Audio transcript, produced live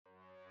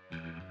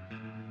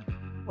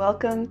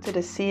Welcome to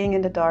the Seeing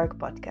in the Dark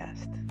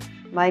podcast.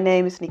 My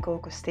name is Nicole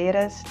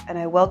Costeres, and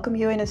I welcome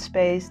you in a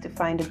space to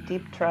find a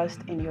deep trust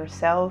in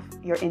yourself,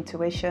 your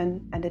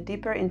intuition, and the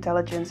deeper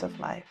intelligence of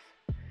life.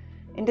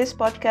 In this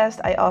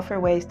podcast, I offer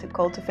ways to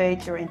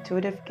cultivate your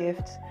intuitive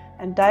gifts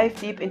and dive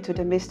deep into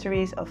the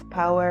mysteries of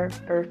power,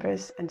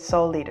 purpose, and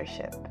soul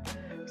leadership,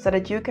 so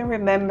that you can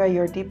remember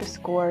your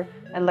deepest core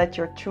and let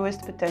your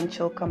truest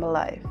potential come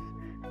alive.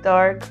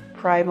 Dark,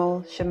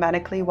 primal,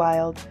 shamanically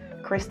wild,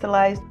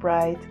 crystallized,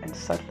 bright, and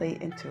subtly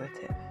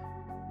intuitive.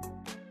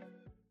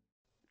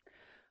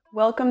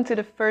 Welcome to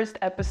the first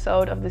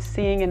episode of the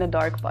Seeing in the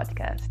Dark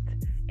podcast.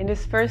 In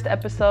this first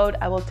episode,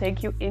 I will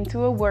take you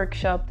into a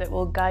workshop that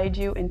will guide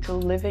you into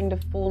living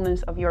the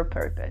fullness of your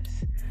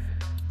purpose.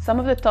 Some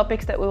of the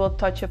topics that we will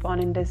touch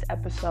upon in this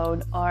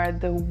episode are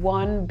the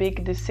one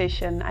big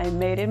decision I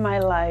made in my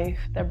life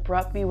that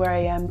brought me where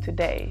I am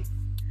today.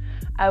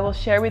 I will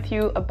share with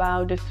you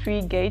about the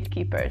 3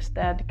 gatekeepers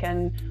that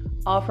can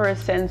offer a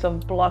sense of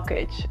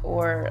blockage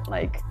or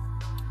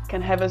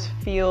can have us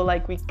feel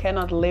like we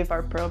cannot live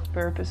our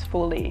purpose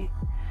fully.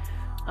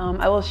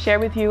 I will share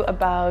with you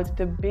about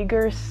the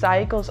bigger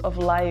cycles of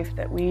life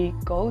that we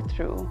go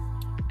through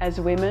as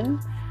women.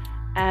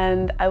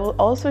 And I will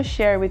also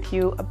share with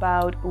you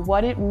about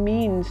what it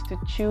means to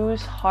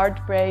choose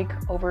heartbreak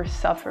over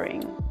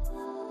suffering.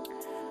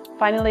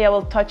 Finally, I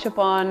will touch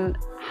upon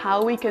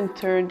how we can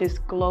turn this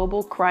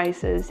global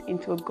crisis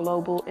into a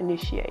global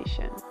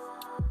initiation.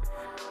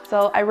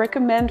 So I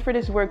recommend for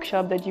this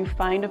workshop that you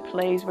find a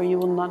place where you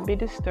will not be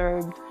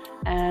disturbed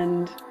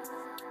and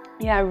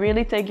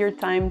really take your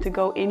time to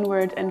go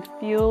inward and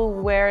feel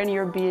where in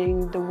your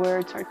being the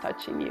words are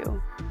touching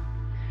you.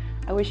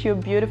 I wish you a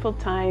beautiful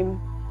time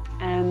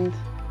and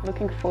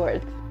looking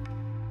forward.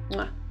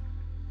 Mwah.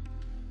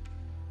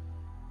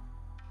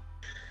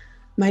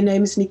 My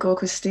name is Nicole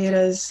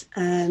Costeres,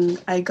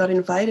 and I got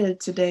invited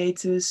today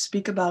to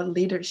speak about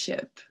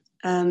leadership.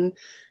 And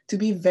to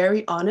be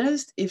very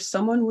honest, if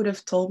someone would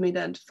have told me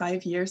that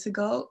 5 years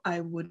ago, I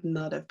would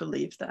not have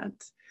believed that.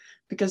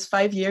 Because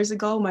 5 years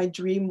ago, my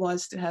dream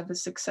was to have a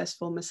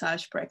successful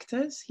massage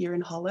practice here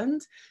in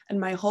Holland, and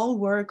my whole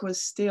work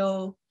was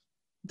still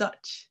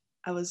Dutch.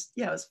 I was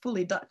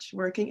fully Dutch,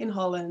 working in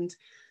Holland,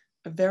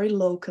 very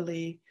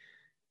locally.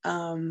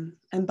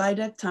 And by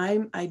that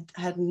time, I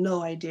had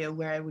no idea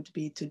where I would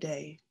be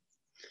today.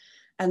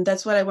 And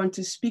that's what I want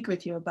to speak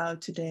with you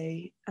about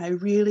today. I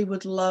really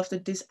would love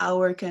that this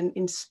hour can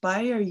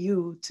inspire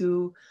you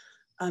to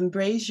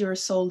embrace your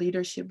soul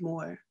leadership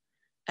more.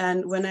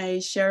 And when I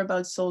share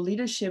about soul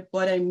leadership,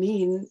 what I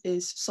mean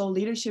is soul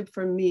leadership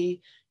for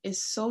me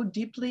is so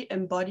deeply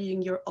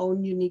embodying your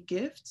own unique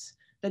gifts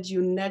that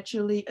you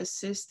naturally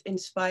assist,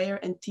 inspire,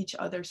 and teach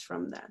others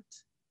from that.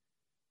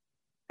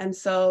 And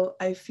so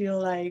I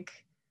feel like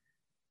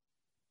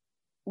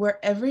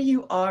wherever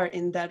you are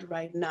in that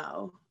right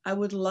now, I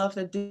would love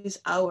that this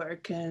hour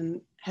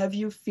can have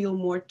you feel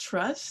more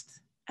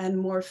trust and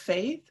more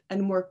faith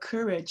and more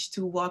courage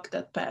to walk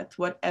that path,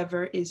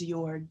 whatever is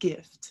your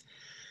gift.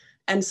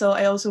 And so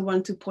I also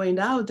want to point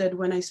out that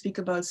when I speak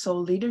about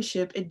soul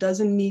leadership, it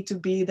doesn't need to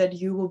be that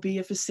you will be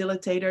a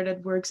facilitator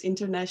that works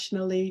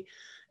internationally.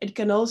 It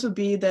can also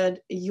be that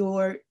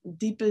your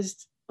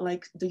deepest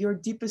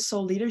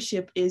soul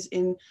leadership is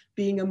in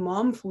being a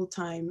mom full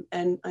time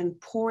and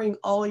pouring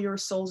all your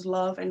soul's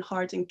love and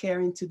heart and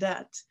care into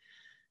that.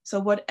 So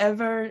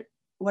whatever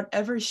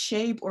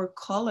shape or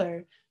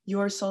color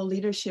your soul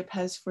leadership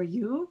has for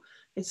you,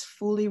 it's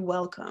fully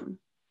welcome.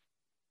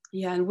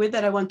 Yeah, and with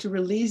that, I want to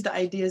release the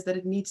ideas that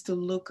it needs to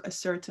look a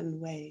certain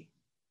way.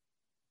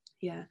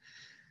 Yeah.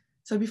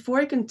 So before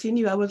I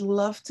continue, I would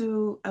love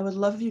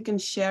if you can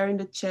share in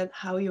the chat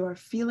how you are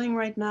feeling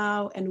right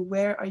now and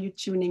where are you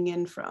tuning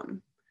in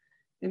from.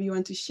 Maybe you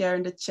want to share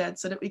in the chat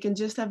so that we can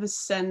just have a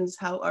sense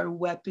how our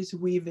web is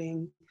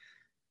weaving.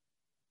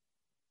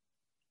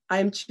 I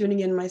am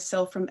tuning in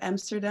myself from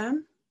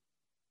Amsterdam.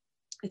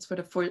 It's for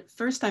the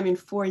first time in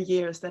 4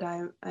 years that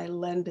I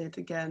landed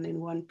again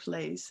in one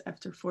place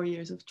after 4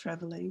 years of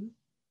traveling.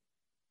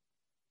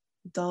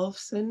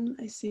 Dolphin,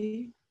 I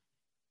see.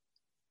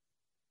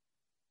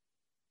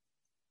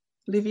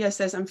 Livia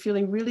says, I'm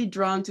feeling really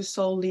drawn to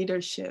soul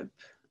leadership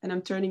and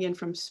I'm turning in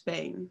from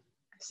Spain.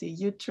 I see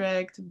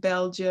Utrecht,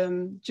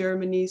 Belgium,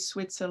 Germany,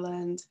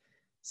 Switzerland,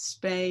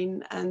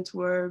 Spain,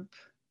 Antwerp,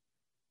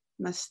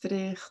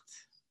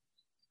 Maastricht.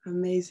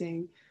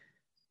 Amazing.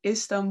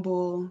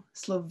 Istanbul,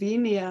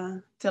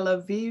 Slovenia, Tel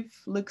Aviv,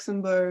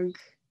 Luxembourg.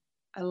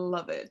 I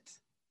love it.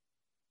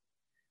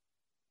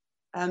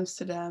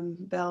 Amsterdam,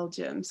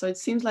 Belgium. So it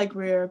seems like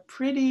we're a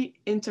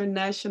pretty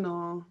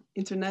international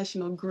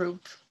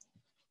group.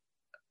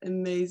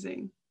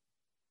 Amazing.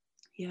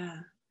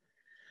 Yeah.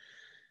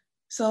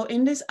 So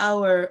in this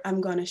hour,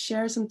 I'm going to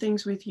share some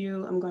things with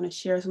you. I'm going to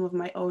share some of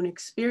my own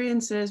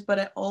experiences, but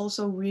I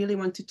also really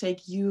want to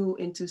take you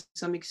into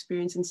some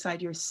experience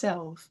inside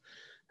yourself.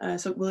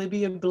 So it will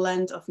be a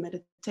blend of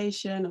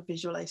meditation, of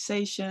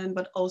visualization,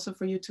 but also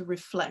for you to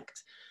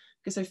reflect.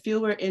 Because I feel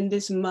we're in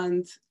this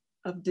month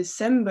of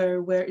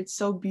December, where it's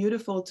so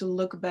beautiful to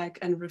look back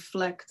and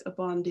reflect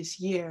upon this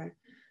year.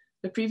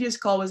 The previous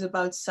call was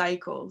about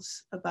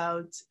cycles,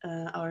 about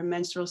our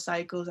menstrual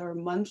cycles, our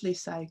monthly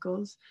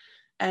cycles.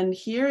 And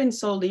here in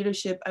Soul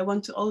Leadership, I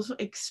want to also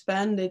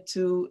expand it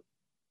to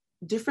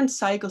different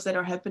cycles that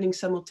are happening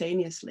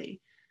simultaneously.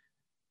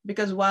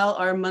 Because while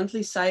our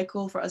monthly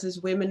cycle for us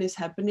as women is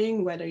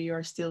happening, whether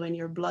you're still in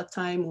your blood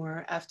time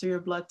or after your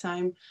blood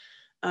time,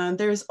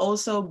 there's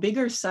also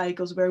bigger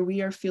cycles where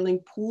we are feeling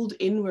pulled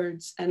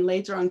inwards and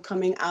later on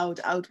coming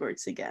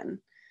outwards again.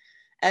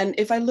 And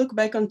if I look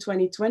back on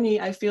 2020,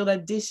 I feel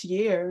that this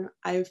year,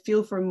 I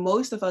feel for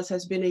most of us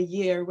has been a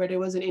year where there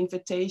was an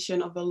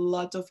invitation of a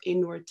lot of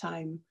inward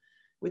time.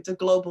 With the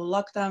global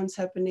lockdowns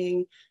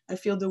happening, I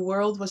feel the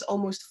world was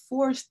almost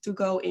forced to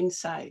go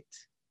inside.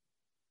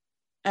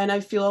 And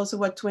I feel also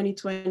what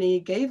 2020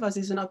 gave us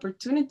is an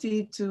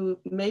opportunity to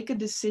make a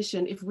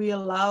decision if we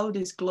allow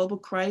this global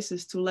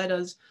crisis to let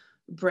us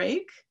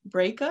break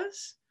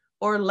us,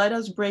 or let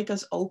us break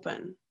us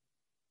open.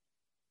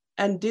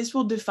 And this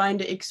will define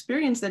the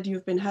experience that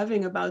you've been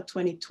having about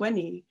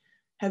 2020.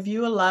 Have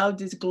you allowed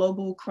this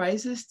global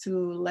crisis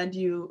to let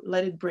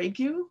it break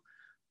you?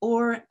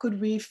 Or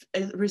could we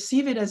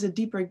receive it as a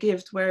deeper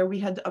gift where we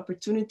had the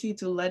opportunity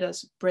to let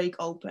us break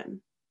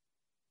open?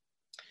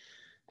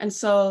 And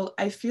so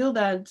I feel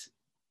that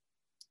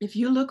if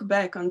you look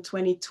back on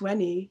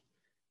 2020,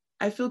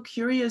 I feel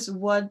curious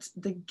what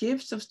the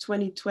gifts of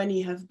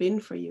 2020 have been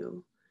for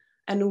you,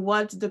 and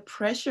what the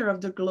pressure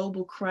of the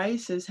global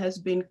crisis has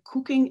been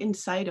cooking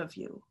inside of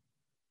you.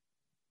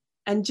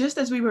 And just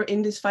as we were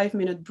in this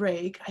 5-minute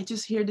break, I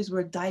just hear this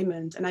word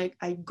diamond, and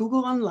I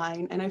Google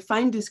online and I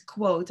find this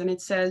quote, and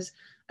it says,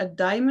 "A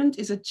diamond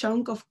is a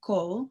chunk of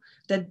coal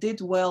that did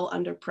well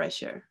under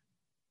pressure."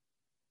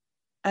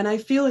 And I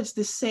feel it's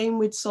the same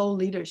with soul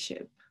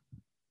leadership.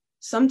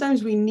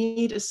 Sometimes we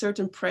need a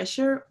certain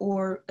pressure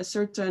or a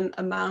certain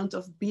amount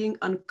of being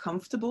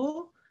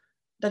uncomfortable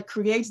that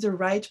creates the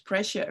right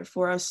pressure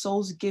for our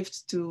soul's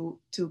gift to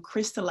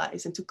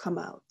crystallize and to come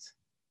out.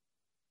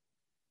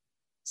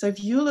 So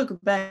if you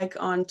look back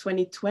on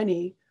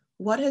 2020,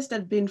 what has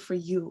that been for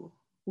you?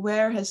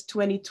 Where has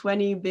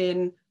 2020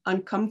 been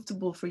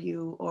uncomfortable for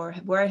you? Or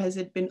where has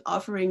it been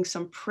offering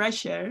some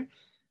pressure?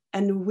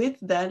 And with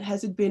that,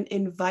 has it been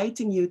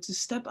inviting you to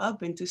step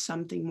up into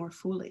something more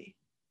fully?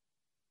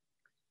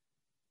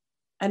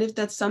 And if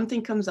that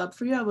something comes up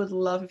for you, I would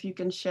love if you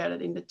can share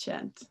that in the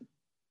chat.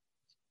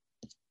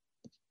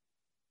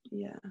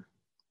 Yeah.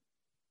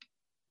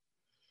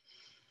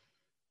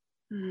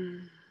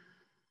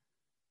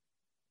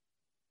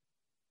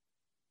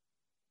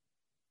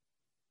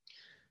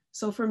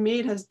 So for me,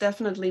 it has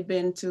definitely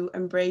been to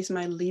embrace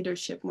my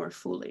leadership more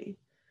fully.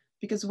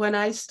 Because when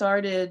I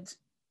started,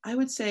 I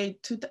would say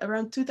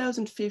around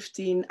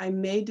 2015, I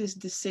made this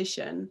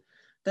decision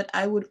that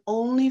I would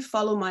only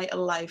follow my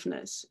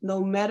aliveness,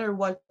 no matter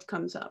what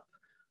comes up.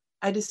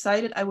 I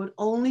decided I would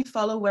only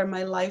follow where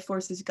my life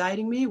force is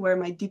guiding me, where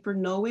my deeper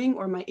knowing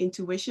or my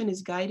intuition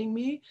is guiding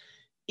me,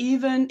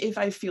 even if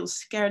I feel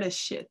scared as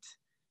shit,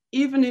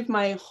 even if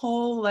my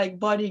whole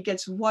body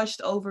gets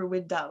washed over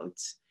with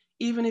doubts,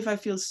 even if I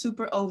feel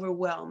super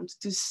overwhelmed,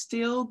 to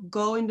still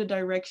go in the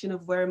direction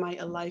of where my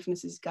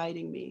aliveness is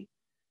guiding me.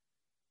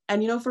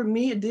 And for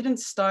me, it didn't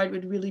start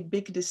with really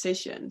big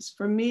decisions.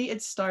 For me,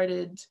 it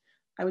started,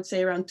 I would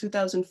say, around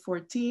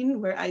 2014,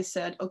 where I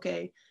said,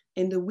 okay,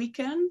 in the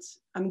weekend,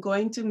 I'm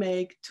going to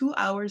make 2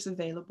 hours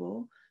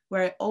available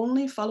where I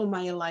only follow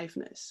my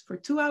aliveness for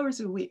 2 hours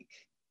a week.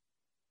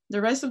 The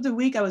rest of the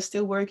week, I was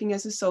still working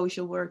as a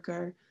social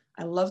worker.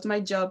 I loved my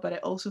job, but I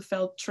also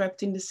felt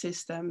trapped in the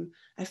system.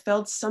 I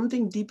felt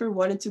something deeper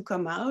wanted to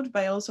come out,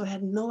 but I also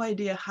had no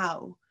idea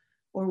how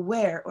or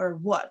where or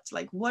what.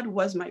 What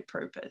was my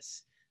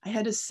purpose? I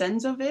had a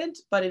sense of it,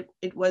 but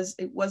it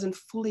wasn't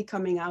fully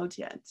coming out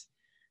yet.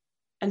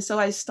 And so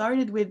I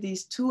started with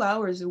these 2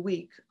 hours a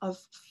week of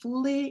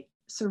fully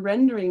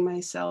surrendering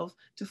myself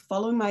to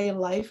follow my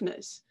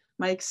aliveness,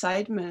 my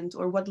excitement,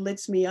 or what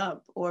lifts me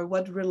up, or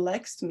what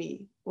relaxed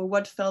me, or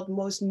what felt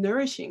most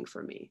nourishing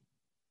for me.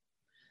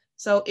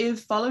 So if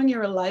following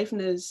your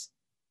aliveness,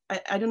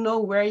 I don't know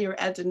where you're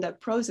at in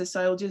that process,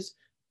 so I'll just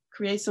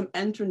create some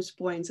entrance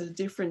points at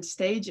different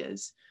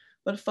stages.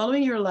 But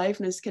following your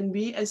aliveness can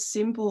be as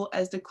simple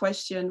as the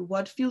question,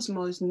 what feels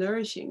most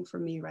nourishing for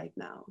me right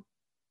now?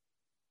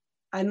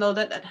 I know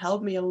that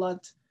helped me a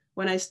lot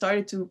when I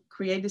started to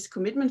create this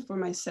commitment for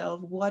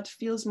myself. What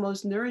feels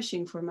most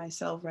nourishing for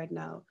myself right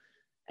now?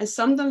 And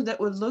sometimes that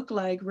would look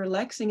like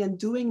relaxing and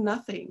doing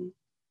nothing.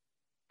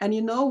 And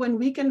when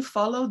we can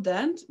follow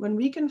that, when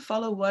we can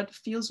follow what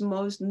feels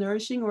most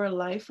nourishing or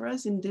alive for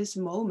us in this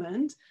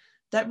moment,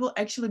 that will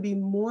actually be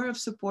more of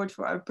support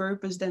for our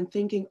purpose than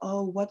thinking,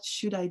 oh, what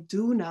should I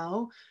do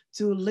now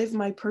to live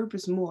my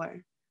purpose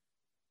more?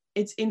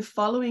 It's in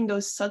following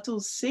those subtle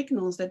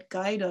signals that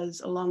guide us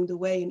along the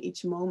way in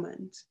each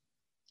moment.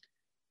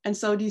 And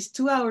so these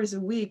 2 hours a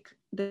week,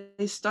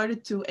 they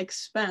started to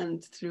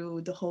expand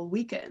through the whole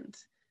weekend.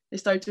 They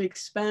started to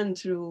expand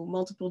through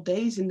multiple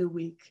days in the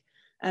week.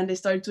 And they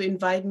started to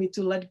invite me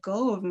to let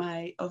go of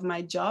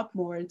my job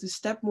more and to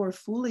step more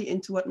fully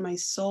into what my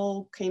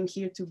soul came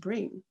here to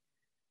bring.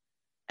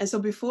 And so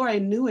before I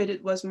knew it,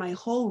 it was my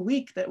whole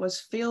week that was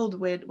filled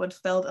with what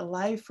felt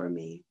alive for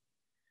me.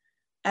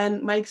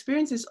 And my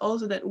experience is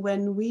also that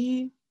when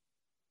we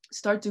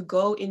start to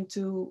go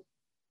into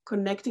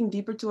connecting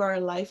deeper to our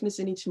aliveness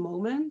in each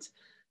moment,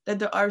 that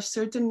there are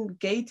certain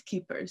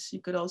gatekeepers,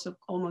 you could also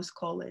almost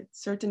call it,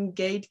 certain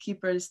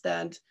gatekeepers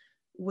that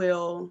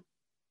will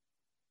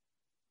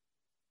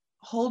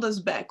hold us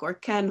back or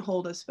can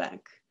hold us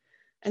back.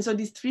 And so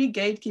these three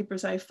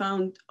gatekeepers I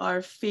found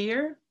are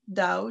fear,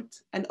 doubt,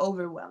 and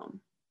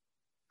overwhelm.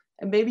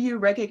 And maybe you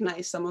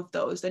recognize some of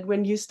those, that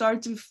when you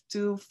start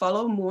to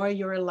follow more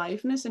your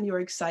aliveness and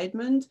your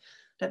excitement,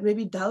 that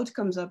maybe doubt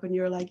comes up and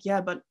you're like,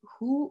 yeah, but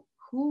who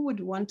would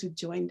want to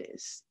join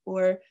this?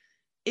 Or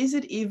is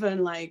it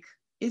even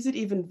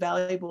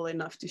valuable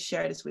enough to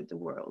share this with the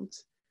world?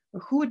 Or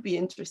who would be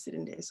interested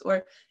in this?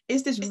 Or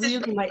is this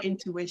really my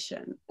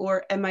intuition?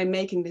 Or am I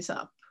making this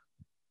up?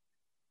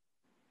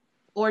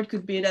 Or it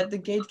could be that the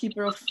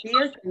gatekeeper of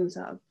fear comes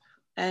up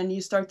and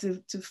you start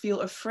to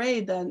feel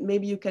afraid that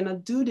maybe you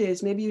cannot do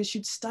this. Maybe you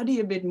should study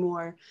a bit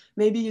more.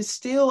 Maybe you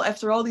still,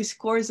 after all these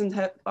courses,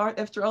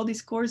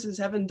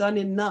 haven't done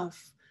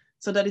enough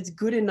so that it's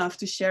good enough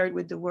to share it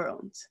with the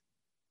world.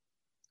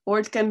 Or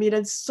it can be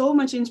that so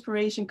much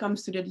inspiration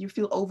comes to that you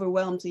feel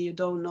overwhelmed and you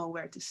don't know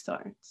where to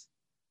start.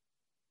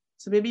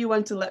 So maybe you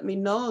want to let me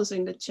know also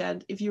in the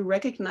chat if you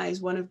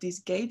recognize one of these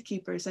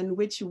gatekeepers and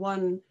which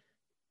one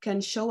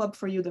can show up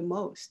for you the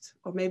most,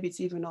 or maybe it's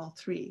even all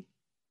three.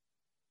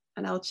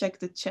 And I'll check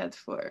the chat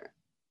for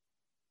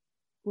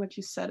what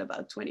you said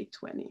about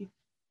 2020.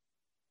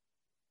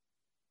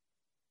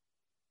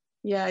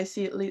 Yeah, I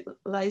see it.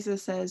 Liza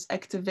says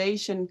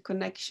activation,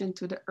 connection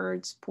to the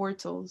earth's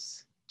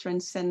portals,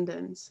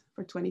 transcendence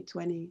for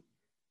 2020.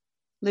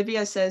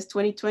 Livia says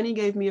 2020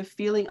 gave me a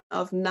feeling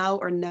of now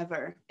or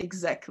never.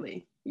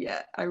 Exactly.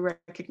 Yeah, I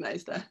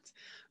recognize that.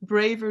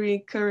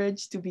 Bravery,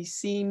 courage to be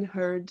seen,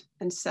 heard,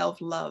 and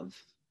self-love.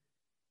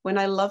 When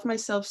I love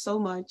myself so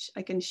much,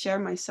 I can share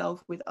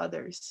myself with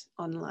others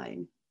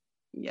online.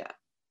 Yeah.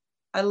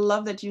 I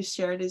love that you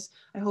share this.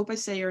 I hope I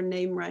say your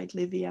name right,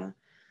 Livia.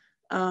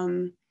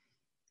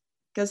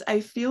 Because I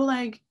feel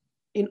like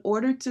in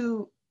order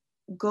to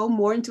go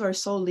more into our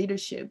soul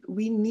leadership,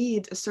 we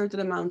need a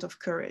certain amount of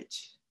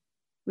courage.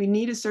 We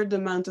need a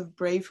certain amount of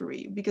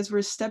bravery because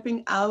we're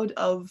stepping out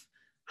of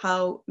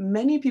how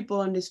many people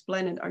on this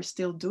planet are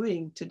still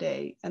doing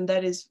today. And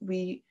that is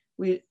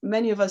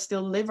many of us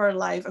still live our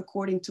life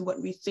according to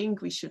what we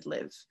think we should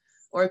live,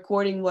 or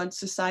according what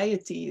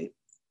society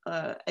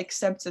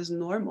accepts as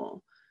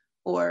normal.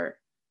 So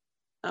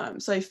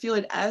I feel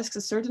it asks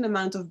a certain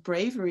amount of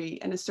bravery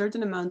and a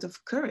certain amount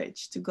of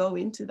courage to go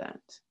into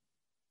that.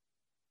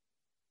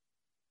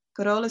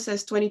 Carola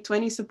says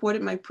 2020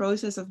 supported my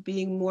process of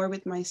being more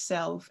with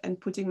myself and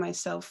putting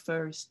myself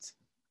first.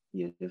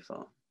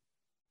 Beautiful.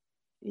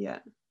 Yeah.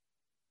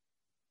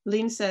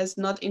 Lynn says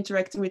not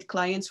interacting with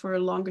clients for a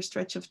longer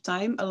stretch of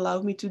time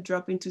allowed me to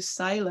drop into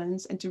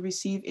silence and to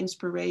receive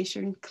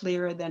inspiration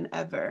clearer than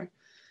ever.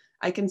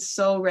 I can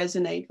so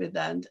resonate with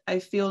that. I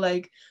feel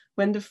like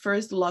when the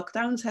first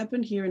lockdowns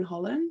happened here in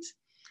Holland,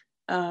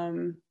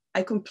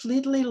 I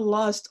completely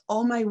lost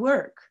all my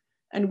work.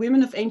 And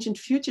Women of Ancient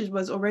Futures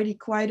was already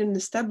quite an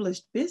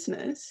established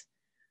business,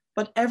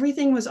 but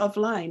everything was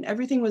offline,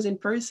 everything was in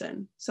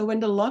person. So when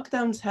the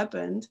lockdowns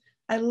happened,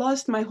 I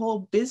lost my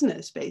whole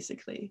business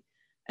basically.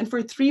 And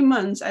for 3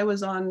 months, I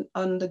was on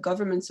the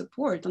government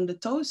support, on the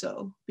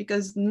TOZO,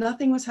 because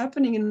nothing was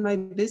happening in my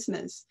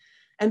business.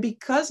 And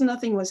because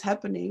nothing was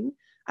happening,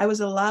 I was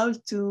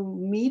allowed to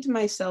meet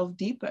myself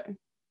deeper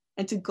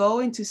and to go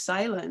into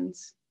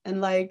silence.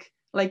 And like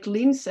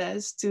Lynn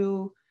says,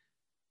 to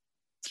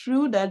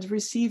through that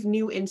receive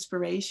new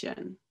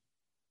inspiration.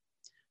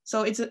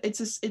 So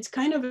it's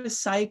kind of a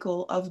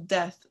cycle of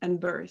death and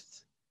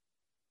birth.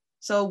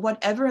 So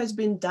whatever has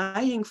been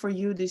dying for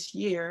you this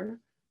year,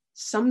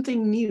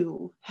 something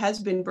new has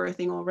been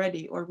birthing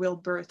already or will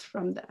birth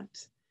from that.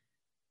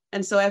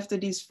 And so after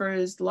these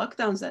first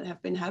lockdowns that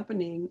have been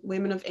happening,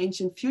 Women of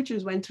Ancient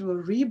Futures went through a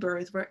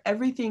rebirth where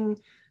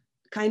everything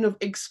kind of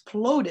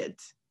exploded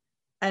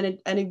and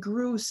it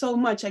grew so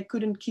much I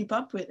couldn't keep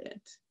up with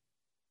it.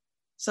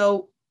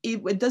 So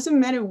it doesn't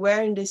matter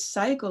where in this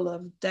cycle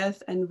of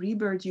death and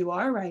rebirth you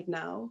are right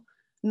now.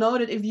 Know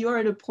that if you're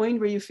at a point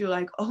where you feel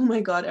like, oh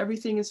my God,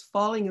 everything is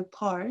falling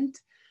apart,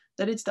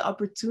 that it's the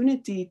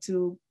opportunity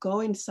to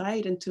go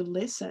inside and to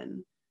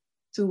listen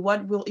to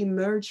what will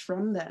emerge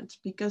from that,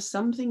 because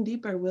something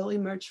deeper will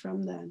emerge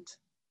from that.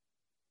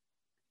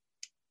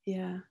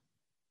 Yeah.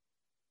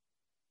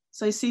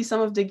 So I see some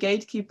of the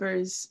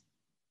gatekeepers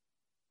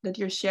that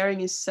you're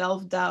sharing is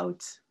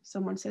self-doubt.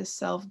 Someone says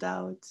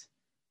self-doubt.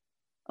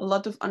 A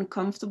lot of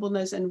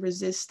uncomfortableness and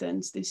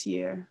resistance this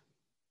year.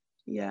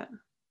 Yeah.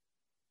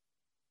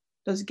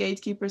 Those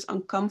gatekeepers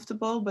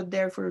uncomfortable, but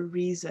there for a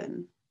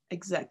reason.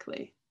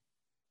 Exactly.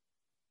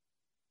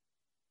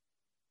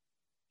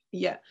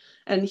 Yeah.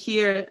 And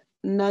here,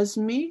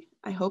 Nazmi,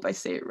 I hope I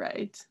say it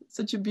right.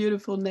 Such a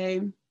beautiful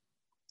name.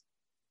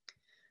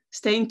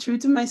 Staying true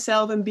to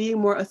myself and being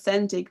more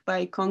authentic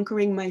by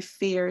conquering my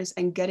fears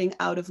and getting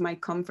out of my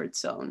comfort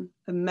zone.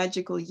 A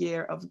magical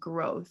year of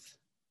growth.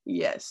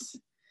 Yes.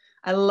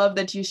 I love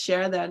that you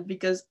share that,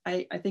 because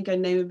I think I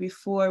named it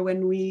before,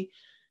 when we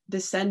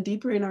descend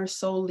deeper in our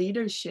soul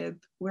leadership,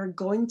 we're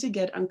going to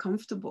get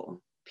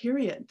uncomfortable,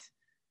 period.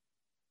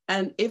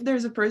 And if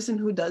there's a person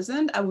who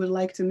doesn't, I would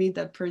like to meet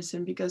that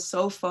person, because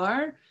so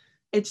far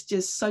it's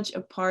just such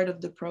a part of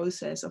the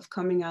process of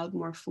coming out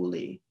more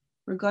fully.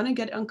 We're going to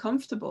get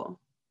uncomfortable.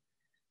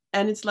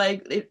 And it's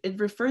like, it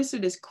refers to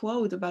this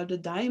quote about the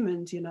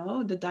diamond, you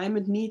know, the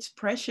diamond needs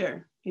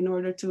pressure in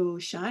order to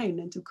shine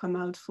and to come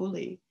out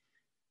fully.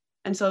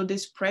 And so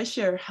this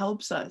pressure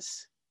helps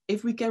us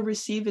if we can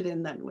receive it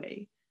in that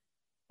way.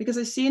 Because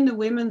I see in the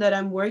women that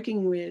I'm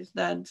working with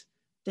that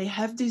they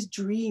have these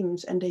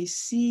dreams and they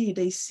see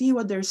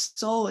what their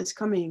soul is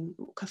coming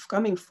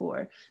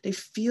for. They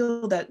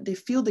feel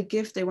the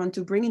gift they want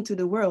to bring into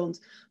the world.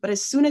 But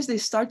as soon as they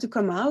start to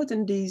come out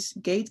and these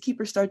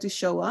gatekeepers start to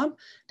show up,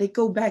 they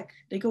go back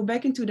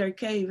into their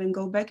cave and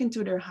go back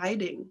into their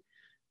hiding,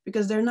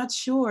 because they're not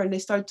sure and they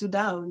start to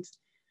doubt.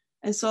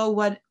 And so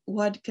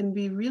what can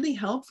be really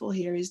helpful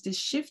here is this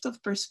shift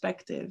of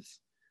perspective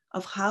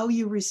of how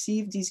you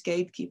receive these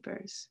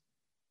gatekeepers.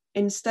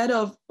 Instead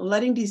of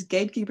letting these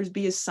gatekeepers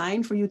be a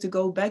sign for you to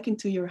go back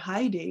into your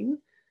hiding,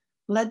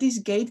 let these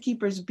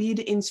gatekeepers be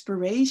the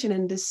inspiration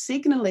and the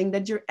signaling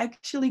that you're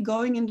actually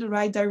going in the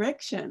right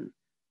direction.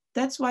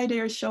 That's why they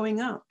are showing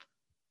up.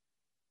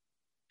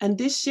 And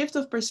this shift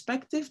of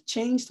perspective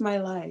changed my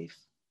life.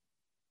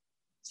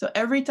 So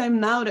every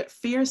time now that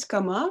fears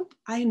come up,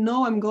 I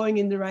know I'm going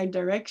in the right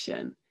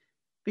direction,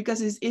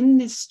 because it's in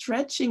this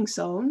stretching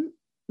zone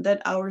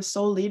that our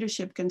soul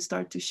leadership can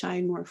start to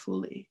shine more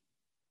fully.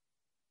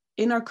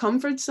 In our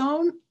comfort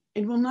zone,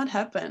 it will not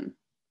happen.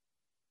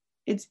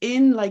 It's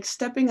in like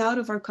stepping out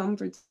of our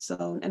comfort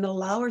zone and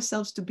allow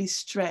ourselves to be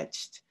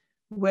stretched,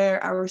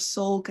 where our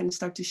soul can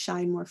start to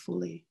shine more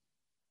fully.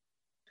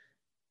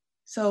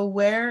 So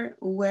where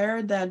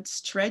that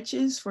stretch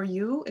is for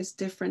you is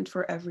different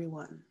for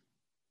everyone.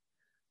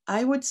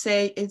 I would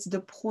say it's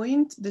the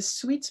point, the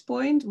sweet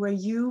point, where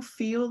you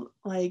feel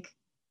like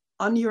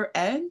on your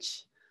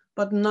edge,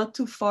 but not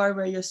too far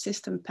where your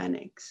system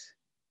panics.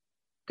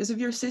 Because if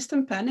your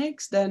system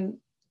panics, then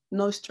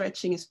no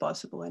stretching is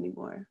possible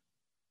anymore.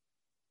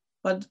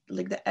 But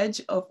like the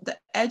edge of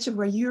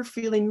where you're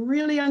feeling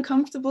really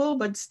uncomfortable,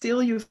 but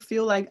still you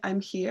feel like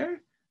I'm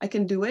here, I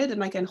can do it,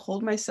 and I can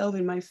hold myself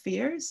in my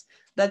fears.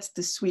 That's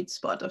the sweet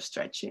spot of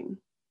stretching.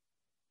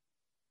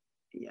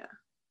 Yeah.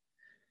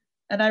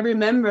 And I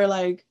remember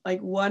like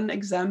one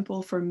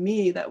example for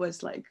me that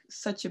was like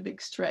such a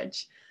big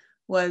stretch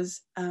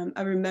was,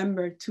 I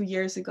remember 2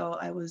 years ago,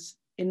 I was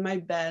in my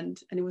bed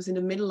and it was in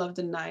the middle of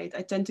the night.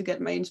 I tend to get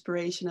my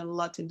inspiration a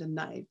lot in the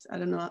night. I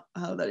don't know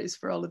how that is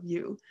for all of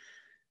you.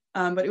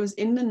 But it was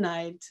in the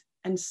night,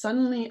 and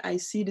suddenly I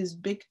see this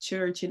big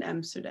church in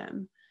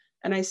Amsterdam,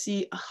 and I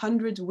see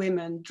 100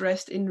 women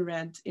dressed in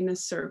red in a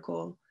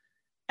circle,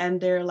 and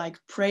they're like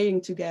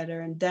praying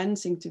together and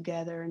dancing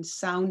together and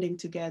sounding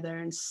together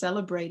and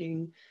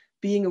celebrating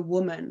being a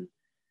woman.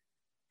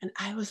 And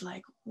I was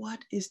like,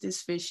 what is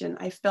this vision?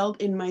 I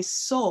felt in my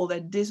soul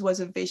that this was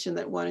a vision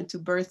that wanted to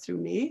birth through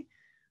me.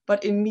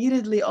 But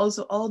immediately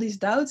also all these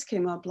doubts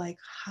came up, like,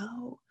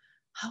 how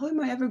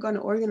am I ever going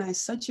to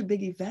organize such a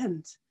big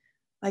event?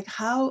 Like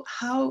how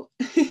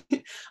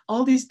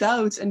all these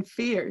doubts and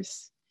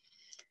fears.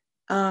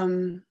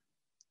 But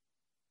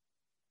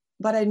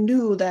I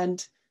knew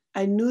that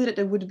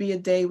there would be a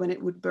day when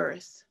it would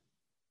birth.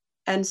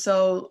 And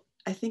so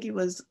I think it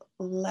was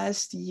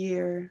last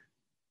year,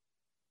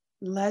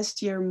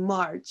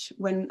 March,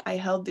 when I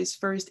held this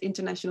first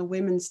International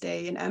Women's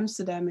Day in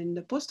Amsterdam in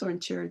the Posthorn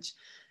Church.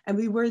 And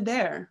we were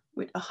there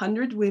with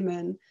 100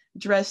 women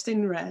dressed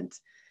in red.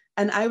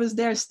 And I was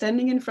there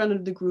standing in front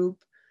of the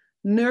group,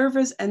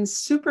 nervous and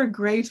super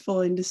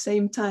grateful in the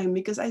same time,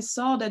 because I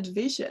saw that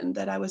vision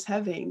that I was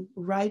having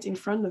right in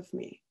front of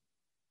me.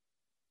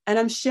 And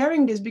I'm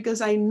sharing this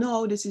because I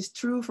know this is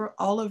true for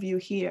all of you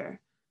here,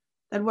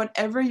 that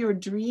whatever your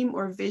dream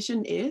or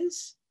vision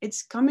is,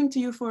 it's coming to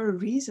you for a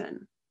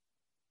reason.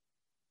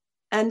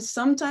 And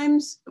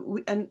sometimes,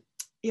 what I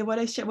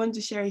want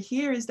to share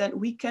here is that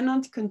we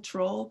cannot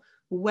control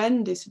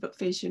when this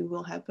vision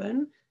will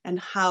happen and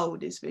how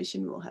this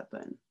vision will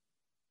happen.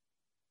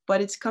 But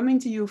it's coming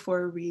to you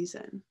for a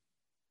reason.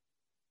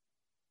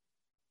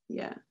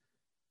 Yeah.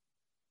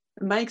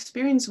 My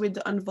experience with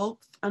the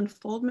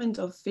unfoldment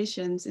of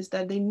visions is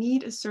that they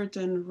need a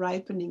certain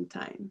ripening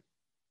time.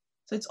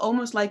 So it's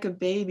almost like a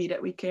baby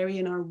that we carry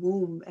in our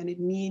womb, and it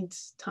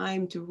needs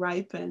time to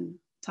ripen,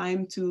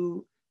 time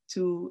to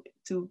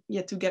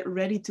get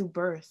ready to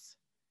birth.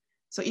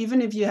 So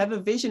even if you have a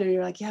vision and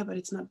you're like, yeah, but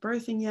it's not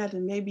birthing yet,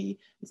 and maybe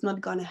it's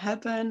not gonna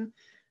happen,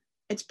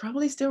 it's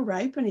probably still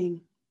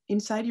ripening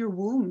inside your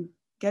womb,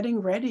 getting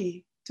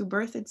ready to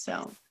birth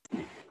itself.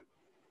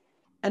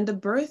 And the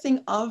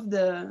birthing of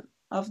the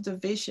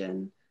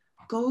vision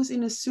goes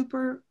in a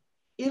super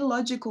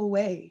illogical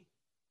way.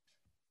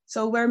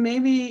 So where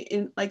maybe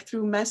in like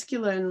through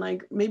masculine,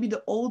 like maybe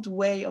the old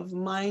way of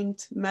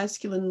mind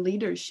masculine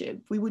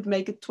leadership, we would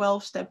make a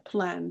 12-step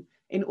plan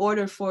in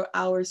order for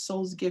our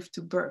soul's gift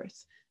to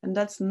birth. And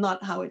that's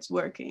not how it's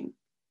working.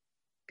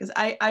 Because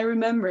I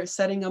remember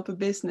setting up a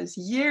business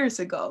years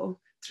ago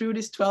through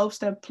this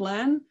 12-step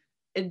plan.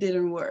 It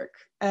didn't work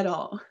at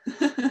all.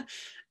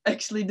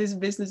 Actually, this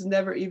business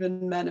never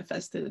even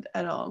manifested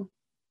at all.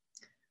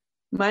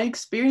 My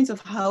experience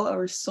of how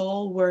our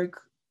soul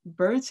work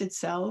births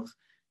itself,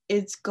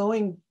 it's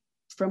going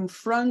from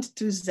front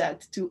to Z,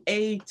 to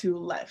A to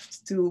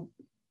left, to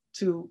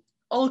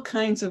all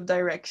kinds of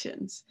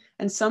directions,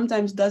 and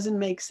sometimes doesn't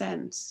make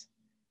sense.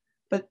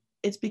 But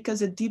it's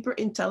because a deeper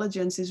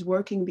intelligence is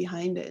working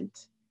behind it.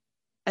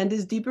 And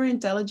this deeper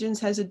intelligence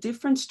has a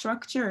different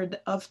structure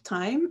of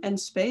time and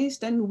space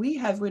than we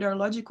have with our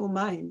logical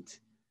mind.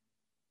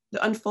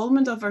 The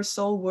unfoldment of our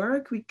soul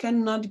work, we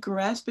cannot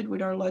grasp it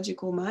with our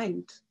logical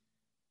mind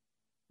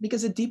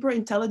because a deeper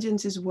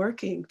intelligence is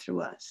working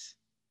through us.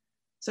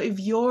 So if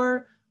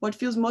what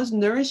feels most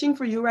nourishing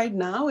for you right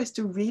now is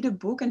to read a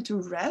book and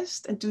to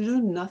rest and to do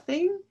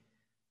nothing,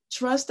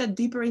 trust that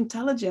deeper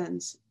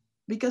intelligence,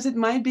 because it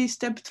might be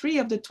step 3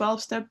 of the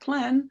 12-step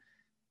plan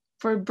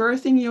for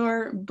birthing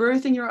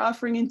your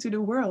offering into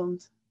the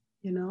world,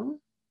 you know?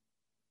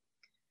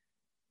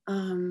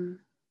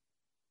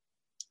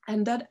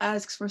 And that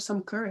asks for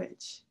some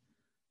courage.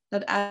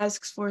 That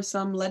asks for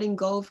some letting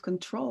go of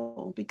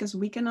control, because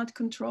we cannot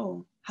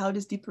control how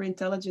this deeper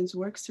intelligence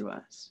works through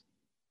us.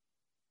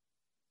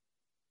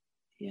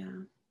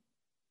 Yeah.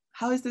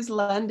 How is this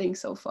landing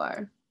so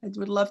far? I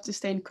would love to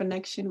stay in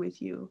connection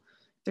with you.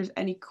 If there's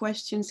any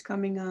questions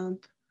coming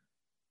up,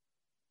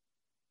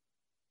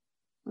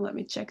 let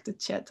me check the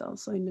chat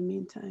also in the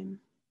meantime.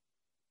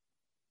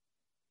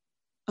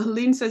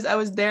 Aline says, I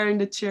was there in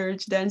the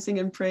church dancing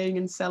and praying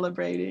and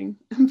celebrating.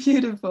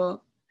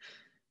 Beautiful.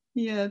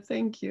 Yeah,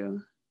 thank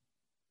you.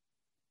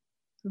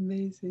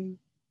 Amazing.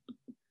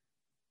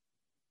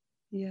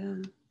 Yeah,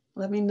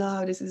 let me know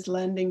how this is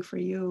landing for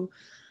you.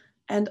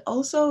 And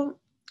also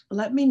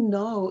let me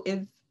know if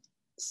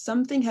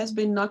something has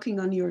been knocking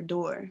on your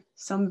door,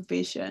 some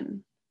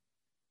vision.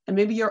 And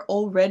maybe you're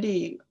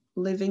already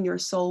living your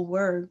soul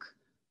work,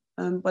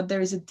 but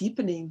there is a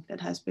deepening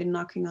that has been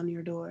knocking on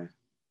your door.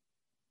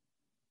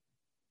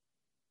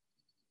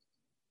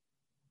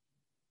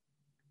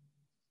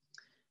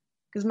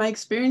 Because my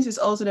experience is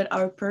also that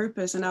our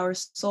purpose and our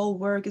soul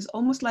work is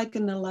almost like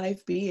an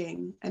alive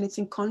being, and it's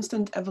in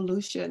constant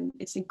evolution.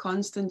 It's in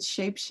constant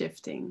shape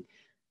shifting.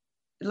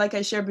 Like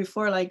I shared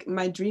before, like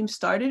my dream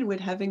started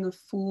with having a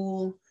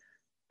full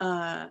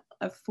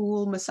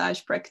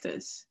massage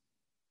practice.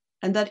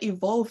 And that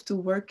evolved to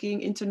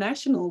working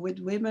international with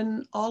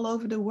women all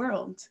over the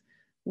world,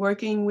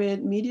 working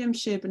with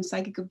mediumship and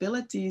psychic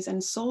abilities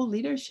and soul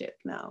leadership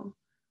now.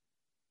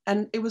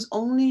 And it was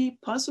only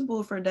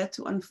possible for that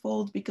to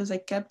unfold because I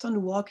kept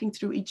on walking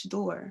through each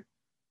door.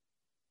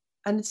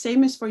 And the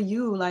same is for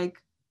you,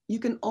 like you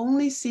can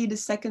only see the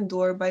second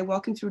door by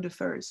walking through the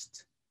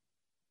first.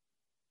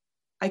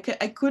 I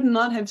could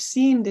not have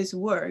seen this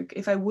work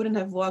if I wouldn't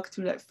have walked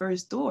through that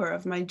first door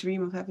of my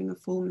dream of having a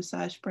full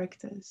massage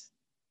practice.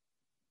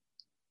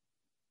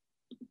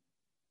 I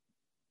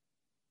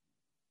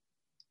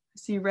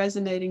see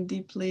resonating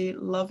deeply,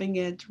 loving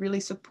it,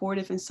 really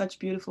supportive and such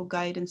beautiful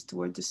guidance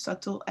toward the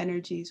subtle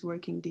energies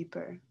working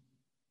deeper.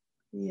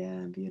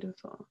 Yeah,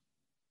 beautiful.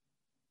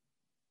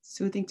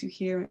 Soothing to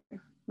hear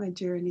my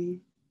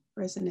journey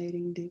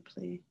resonating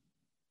deeply.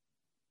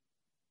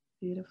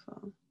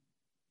 Beautiful.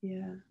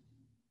 Yeah.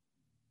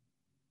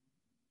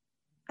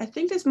 I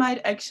think this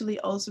might actually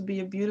also be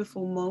a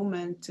beautiful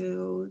moment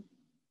to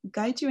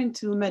guide you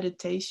into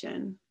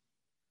meditation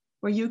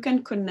where you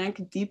can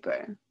connect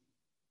deeper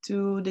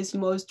to this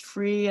most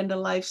free and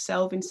alive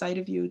self inside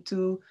of you,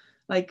 to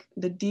like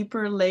the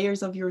deeper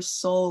layers of your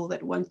soul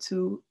that want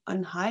to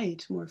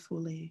unhide more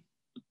fully.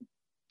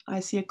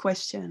 I see a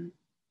question.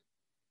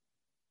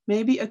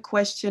 Maybe a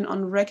question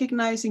on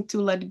recognizing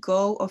to let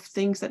go of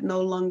things that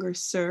no longer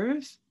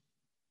serve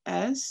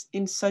as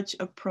in such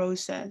a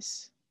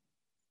process.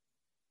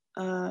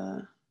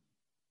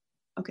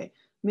 Okay,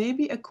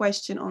 maybe a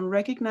question on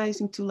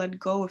recognizing to let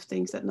go of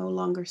things that no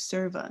longer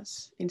serve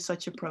us in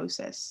such a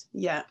process.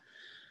 Yeah,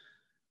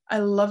 I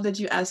love that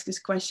you asked this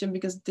question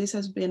because this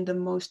has been the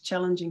most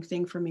challenging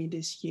thing for me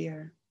this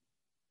year.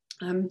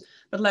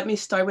 But let me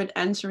start with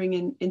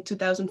answering in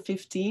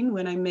 2015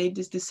 when I made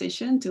this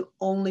decision to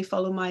only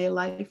follow my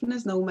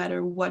aliveness no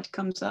matter what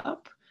comes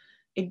up.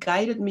 It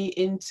guided me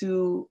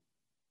into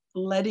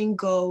letting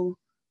go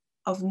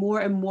of more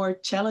and more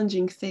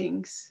challenging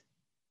things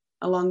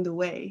along the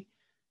way.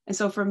 And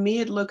so for me,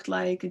 it looked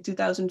like in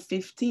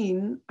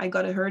 2015, I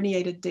got a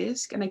herniated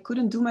disc and I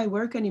couldn't do my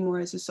work anymore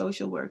as a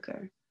social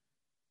worker.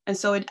 And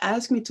so it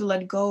asked me to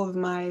let go of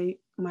my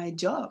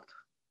job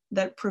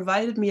that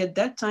provided me at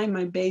that time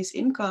my base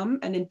income,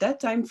 and at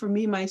that time for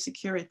me, my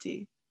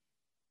security.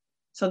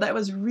 So that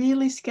was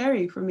really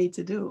scary for me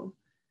to do.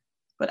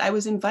 but I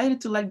was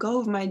invited to let go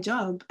of my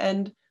job,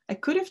 and I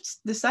could have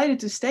decided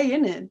to stay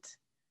in it.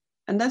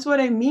 And that's what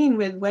I mean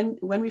with when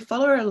we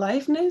follow our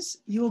aliveness,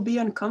 you will be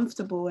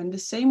uncomfortable. And the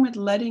same with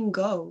letting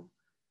go.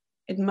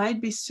 It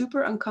might be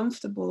super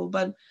uncomfortable,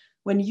 but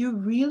when you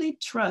really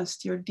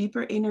trust your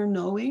deeper inner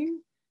knowing,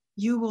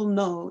 you will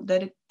know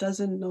that it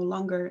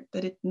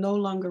no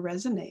longer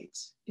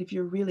resonates if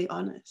you're really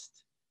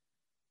honest.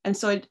 And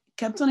so it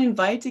kept on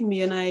inviting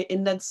me. And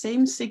in that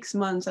same 6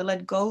 months, I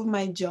let go of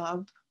my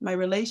job, my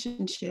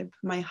relationship,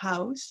 my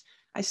house.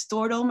 I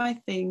stored all my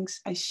things.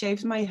 I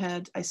shaved my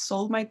head. I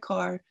sold my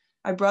car.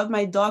 I brought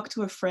my dog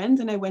to a friend,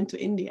 and I went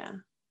to India.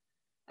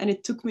 And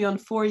it took me on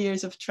 4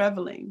 years of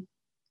traveling.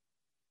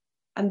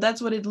 And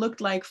that's what it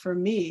looked like for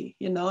me,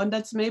 and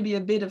that's maybe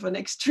a bit of an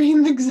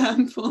extreme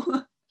example,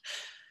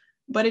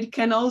 but it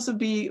can also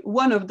be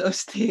one of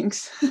those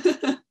things.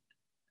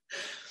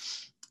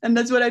 And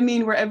that's what I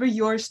mean, wherever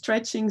your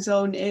stretching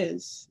zone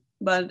is,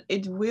 but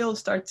it will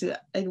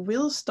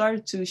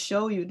start to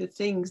show you the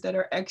things that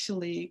are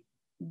actually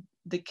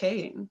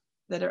decaying,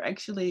 that are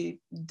actually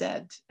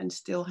dead and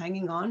still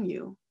hanging on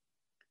you.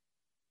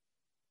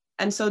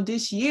 And so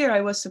this year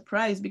I was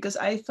surprised because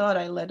I thought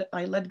I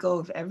let go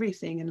of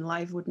everything and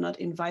life would not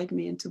invite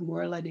me into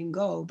more letting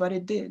go, but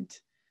it did.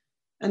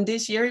 And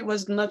this year it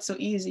was not so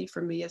easy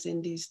for me as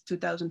in these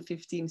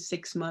 2015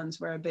 6 months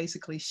where I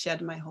basically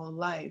shed my whole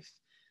life.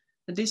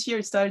 But this year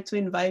it started to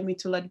invite me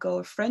to let go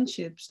of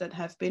friendships that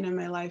have been in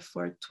my life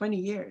for 20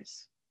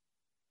 years.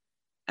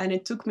 And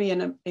it took me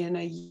in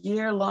a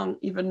year long,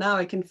 even now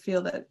I can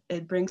feel that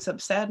it brings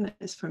up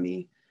sadness for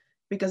me,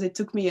 because it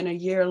took me in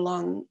a year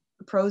long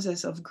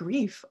process of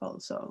grief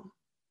also.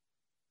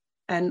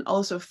 And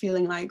also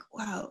feeling like,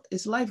 wow,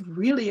 is life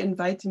really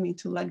inviting me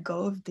to let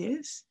go of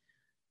this?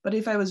 But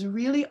if I was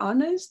really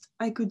honest,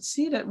 I could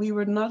see that we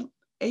were not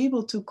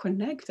able to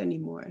connect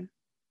anymore.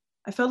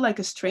 I felt like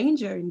a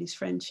stranger in these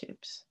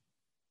friendships.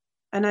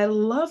 And I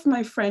love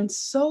my friends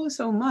so,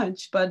 so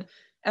much, but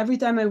every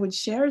time I would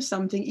share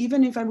something,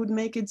 even if I would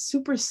make it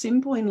super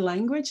simple in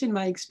language, in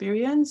my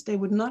experience, they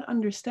would not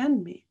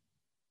understand me.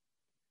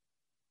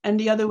 And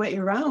the other way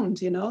around,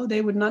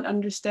 they would not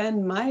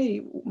understand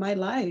my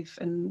life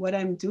and what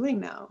I'm doing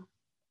now.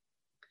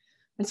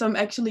 And so I'm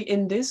actually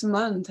in this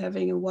month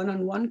having a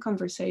one-on-one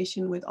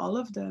conversation with all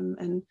of them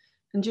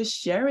and just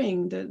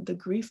sharing the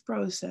grief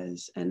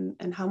process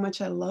and how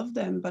much I love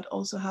them, but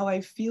also how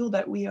I feel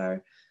that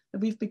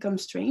we've become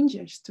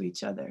strangers to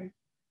each other.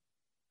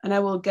 And I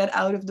will get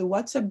out of the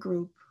WhatsApp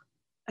group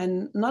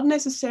and not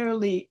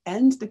necessarily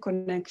end the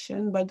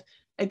connection, but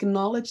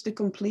acknowledge the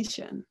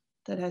completion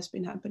that has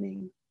been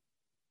happening.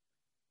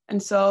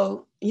 And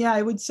so, yeah,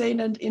 I would say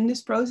that in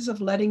this process of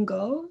letting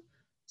go,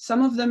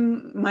 some of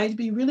them might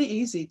be really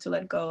easy to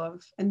let go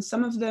of, and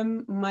some of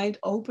them might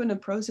open a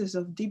process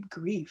of deep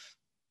grief.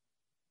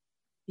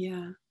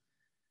 Yeah.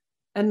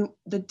 And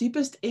the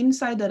deepest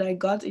insight that I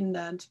got in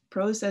that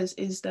process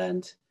is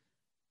that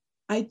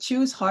I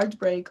choose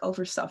heartbreak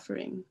over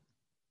suffering.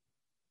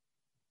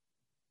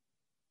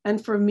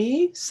 And for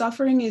me,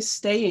 suffering is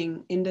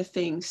staying in the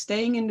things,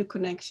 staying in the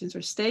connections,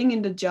 or staying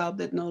in the job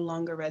that no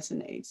longer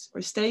resonates,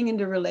 or staying in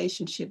the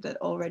relationship that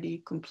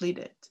already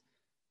completed,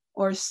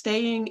 or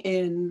staying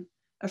in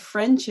a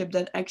friendship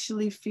that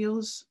actually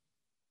feels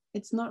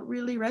it's not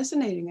really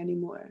resonating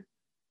anymore.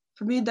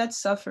 For me, that's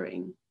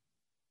suffering.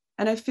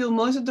 And I feel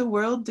most of the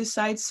world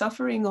decides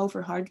suffering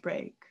over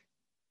heartbreak.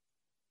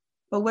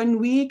 But when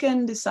we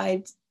can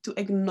decide to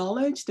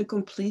acknowledge the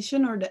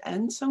completion or the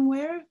end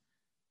somewhere,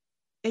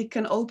 it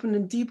can open a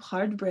deep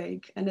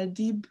heartbreak and a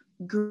deep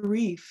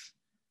grief.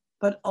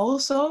 But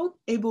also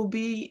it will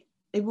be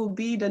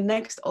the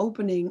next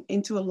opening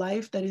into a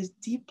life that is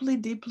deeply,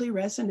 deeply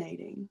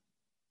resonating.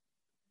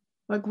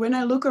 Like when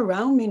I look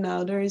around me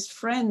now, there is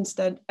friends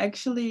that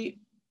actually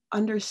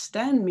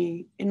understand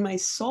me in my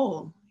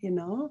soul,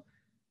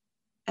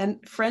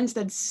 and friends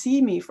that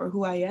see me for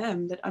who I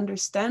am, that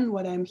understand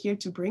what I'm here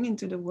to bring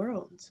into the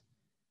world.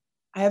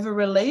 I have a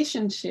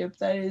relationship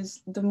that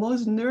is the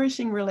most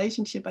nourishing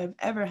relationship I've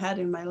ever had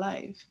in my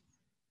life.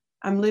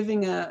 I'm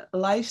living a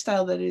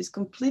lifestyle that is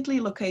completely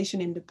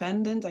location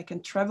independent. I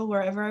can travel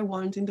wherever I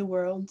want in the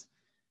world.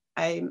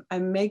 I'm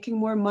making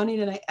more money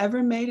than I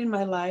ever made in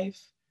my life.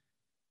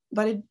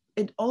 But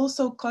it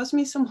also caused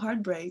me some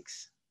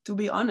heartbreaks, to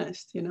be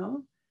honest,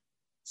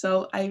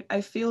 So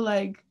I feel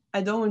like,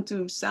 I don't want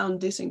to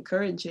sound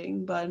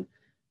disencouraging, but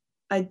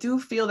I do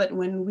feel that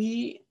when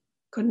we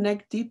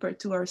connect deeper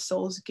to our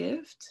soul's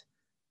gift,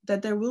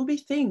 that there will be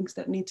things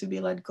that need to be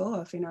let go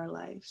of in our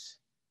lives,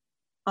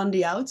 on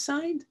the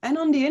outside and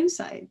on the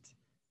inside.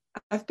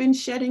 I've been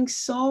shedding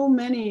so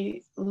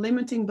many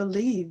limiting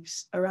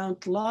beliefs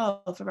around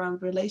love,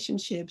 around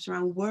relationships,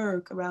 around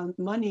work, around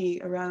money,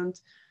 around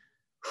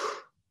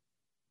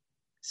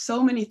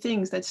so many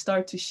things that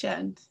start to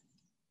shed.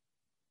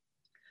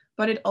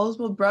 But it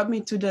also brought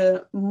me to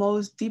the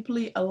most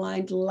deeply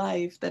aligned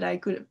life that I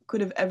could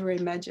have ever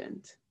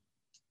imagined.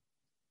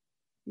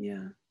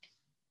 Yeah.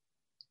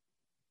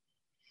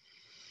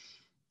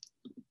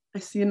 I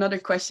see another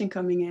question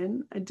coming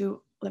in.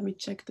 Let me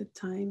check the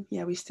time.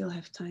 Yeah, we still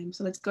have time.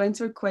 So let's go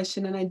into a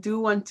question. And I do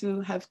want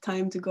to have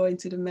time to go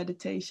into the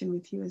meditation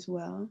with you as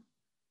well.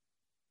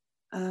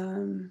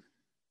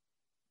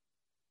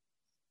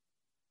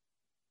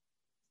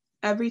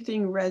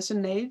 Everything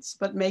resonates,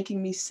 but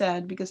making me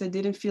sad because I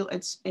didn't feel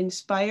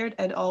inspired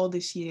at all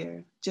this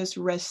year. Just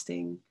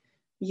resting.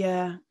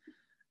 Yeah.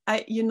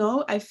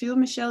 I feel,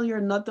 Michelle,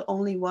 you're not the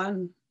only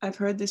one. I've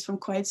heard this from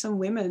quite some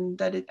women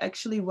that it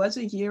actually was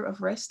a year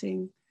of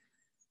resting.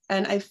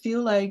 And I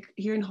feel like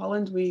here in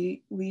Holland,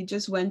 we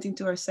just went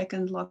into our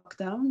second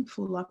lockdown,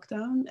 full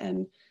lockdown,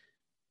 and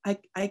I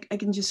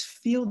can just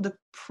feel the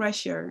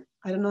pressure.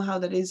 I don't know how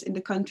that is in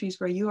the countries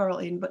where you are all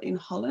in, but in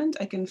Holland,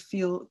 I can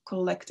feel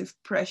collective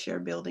pressure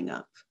building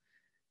up.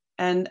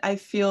 And I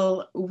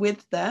feel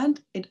with that,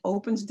 it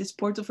opens this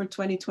portal for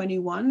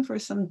 2021 for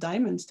some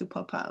diamonds to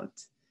pop out.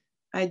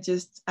 I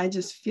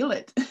just feel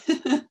it.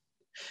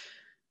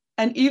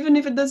 And even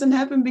if it doesn't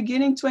happen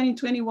beginning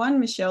 2021,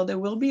 Michelle, there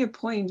will be a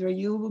point where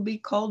you will be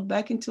called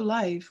back into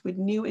life with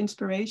new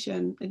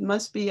inspiration. It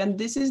must be. And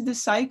this is the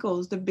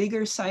cycles, the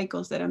bigger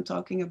cycles that I'm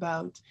talking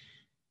about.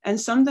 And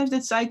sometimes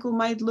that cycle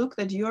might look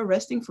that you're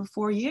resting for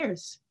 4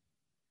 years.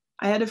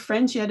 I had a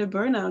friend, she had a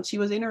burnout. She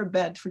was in her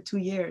bed for 2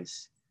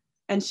 years.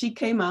 And she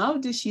came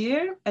out this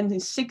year, and in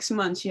 6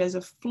 months, she has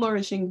a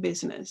flourishing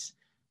business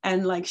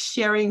and like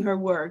sharing her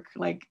work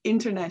like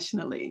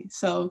internationally.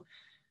 So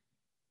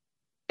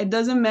it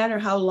doesn't matter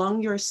how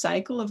long your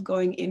cycle of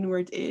going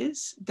inward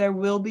is, there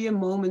will be a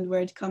moment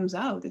where it comes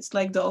out. It's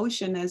like the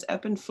ocean has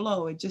ebb and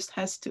flow. It just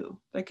has to.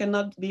 There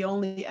cannot be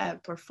only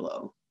ebb or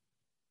flow.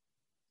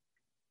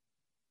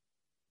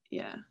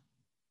 Yeah.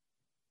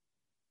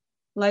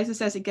 Liza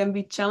says it can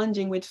be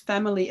challenging with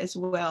family as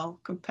well,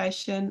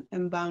 compassion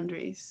and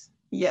boundaries.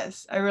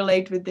 Yes, I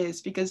relate with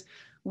this because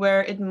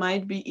where it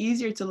might be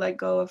easier to let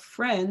go of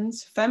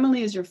friends,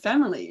 family is your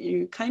family.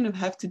 You kind of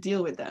have to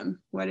deal with them,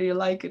 whether you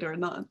like it or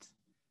not.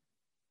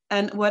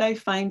 And what I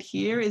find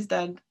here is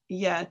that,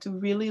 yeah, to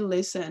really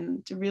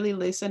listen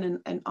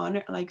and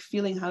honor, like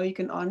feeling how you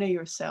can honor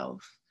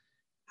yourself,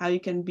 how you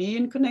can be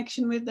in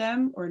connection with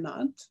them or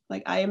not.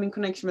 Like I am in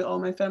connection with all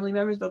my family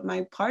members, but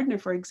my partner,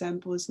 for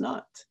example, is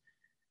not,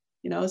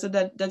 so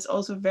that's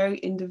also very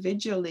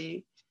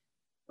individually,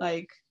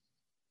 like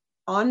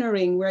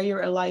honoring where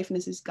your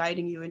aliveness is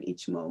guiding you in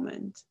each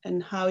moment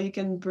and how you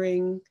can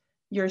bring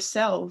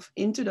yourself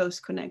into those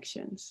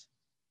connections,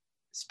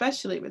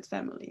 especially with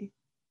family.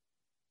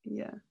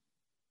 Yeah.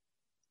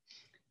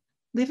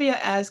 Livia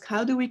asked,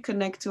 how do we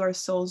connect to our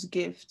soul's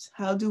gift?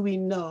 How do we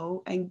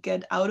know and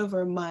get out of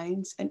our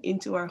minds and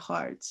into our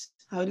hearts?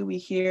 How do we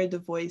hear the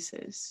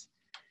voices?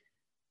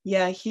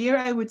 Yeah, here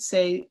I would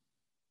say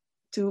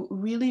to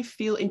really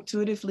feel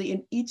intuitively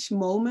in each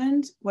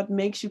moment what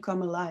makes you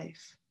come alive.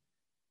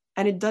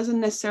 And it doesn't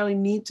necessarily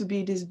need to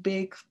be this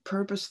big,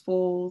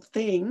 purposeful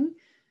thing.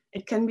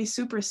 It can be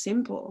super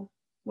simple.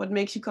 What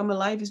makes you come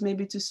alive is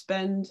maybe to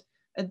spend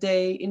a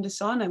day in the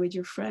sauna with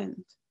your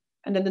friend.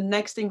 And then the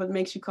next thing what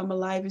makes you come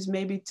alive is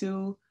maybe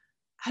to,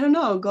 I don't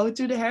know, go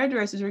to the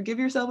hairdressers or give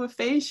yourself a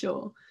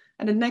facial.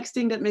 And the next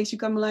thing that makes you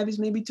come alive is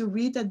maybe to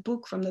read that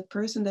book from that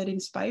person that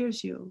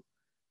inspires you.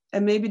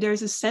 And maybe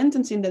there's a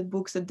sentence in that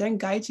book that then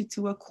guides you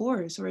to a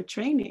course or a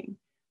training.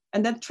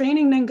 And that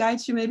training then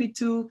guides you maybe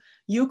to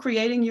you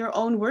creating your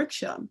own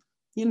workshop.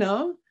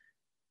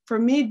 For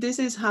me, this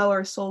is how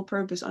our soul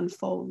purpose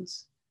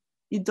unfolds.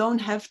 You don't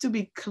have to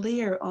be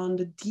clear on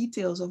the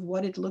details of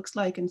what it looks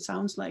like and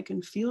sounds like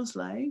and feels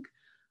like.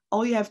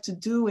 All you have to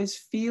do is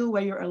feel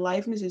where your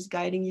aliveness is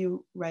guiding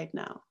you right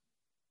now.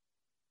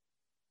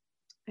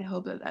 I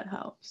hope that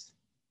helps.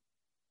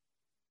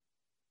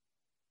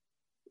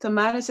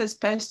 Tamara says,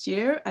 past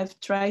year, I've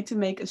tried to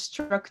make a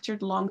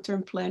structured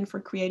long-term plan for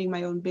creating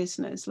my own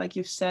business. Like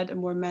you've said, a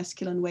more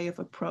masculine way of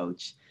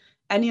approach.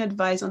 Any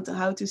advice on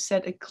how to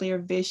set a clear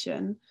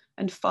vision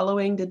and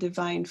following the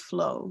divine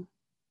flow?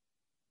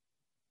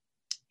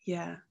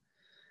 Yeah.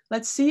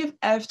 Let's see if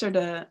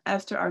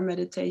after our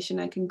meditation,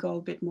 I can go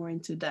a bit more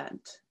into that.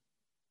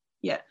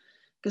 Yeah.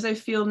 Because I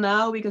feel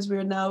now, because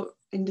we're now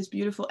in this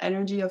beautiful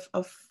energy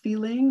of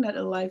feeling that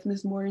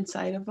aliveness more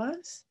inside of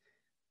us,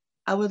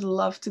 I would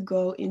love to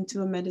go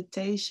into a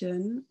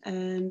meditation.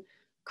 And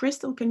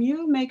Crystal, can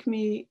you make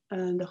me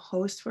the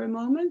host for a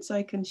moment so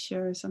I can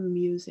share some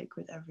music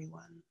with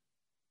everyone?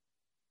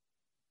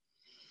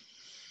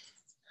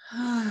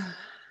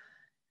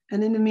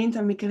 And in the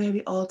meantime, we can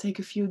maybe all take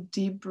a few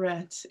deep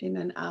breaths in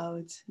and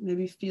out.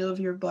 Maybe feel if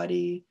your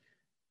body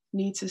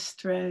needs a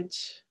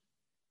stretch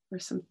or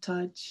some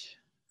touch,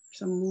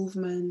 some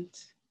movement.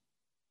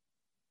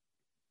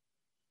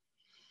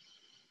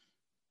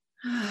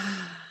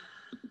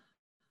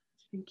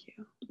 Thank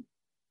you.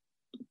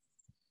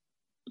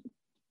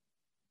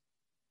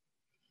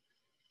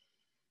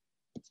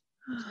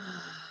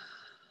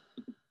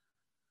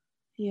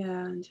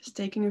 Yeah, and just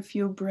taking a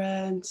few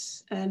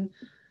breaths and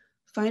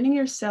finding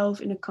yourself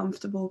in a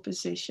comfortable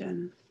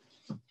position.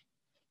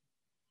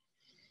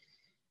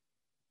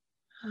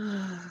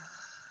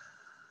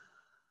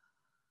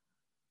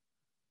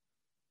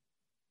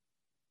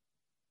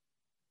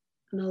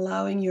 And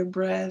allowing your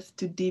breath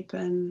to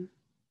deepen.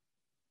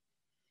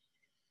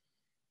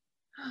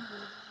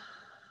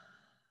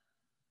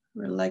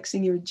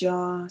 Relaxing your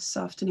jaw,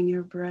 softening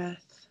your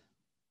breath.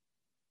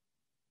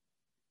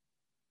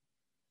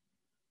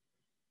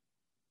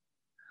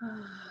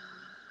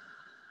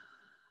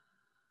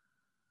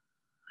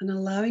 And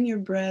allowing your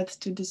breath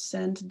to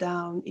descend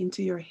down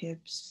into your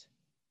hips,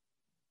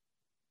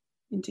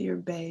 into your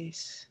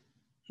base,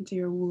 into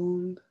your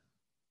womb.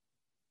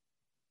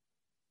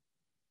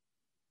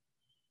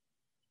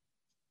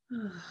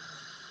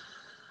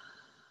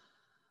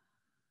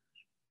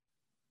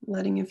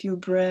 Letting a few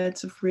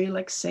breaths of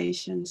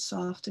relaxation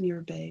soften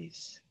your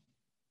base.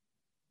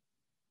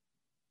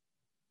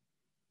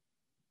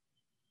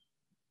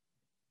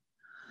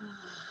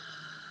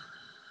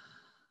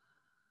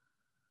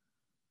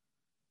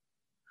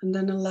 And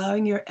then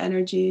allowing your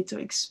energy to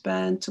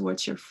expand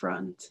towards your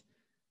front,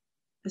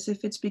 as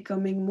if it's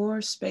becoming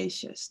more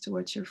spacious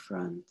towards your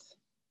front.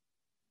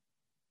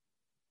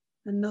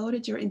 And know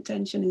that your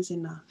intention is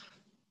enough.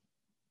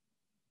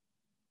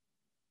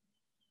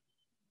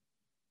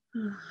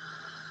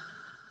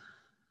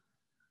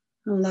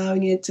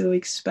 Allowing it to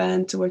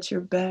expand towards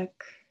your back,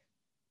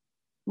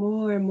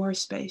 more and more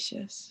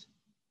spacious.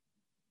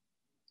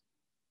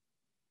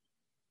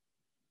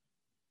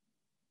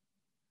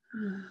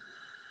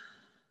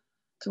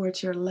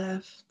 Towards your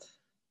left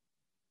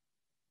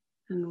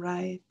and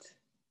right.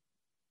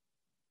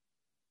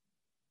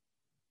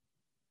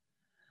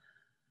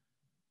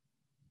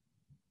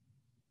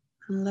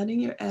 And letting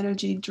your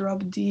energy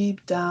drop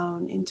deep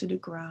down into the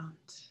ground.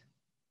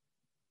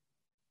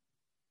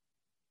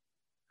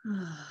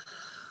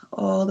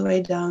 All the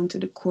way down to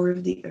the core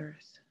of the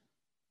earth.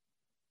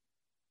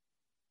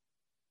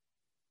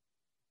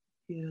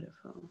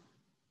 Beautiful.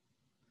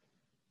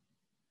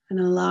 And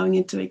allowing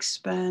it to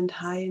expand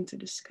high into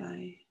the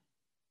sky.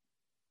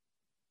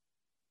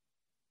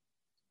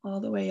 All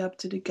the way up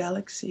to the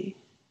galaxy.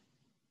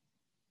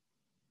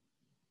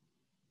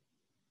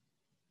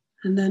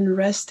 And then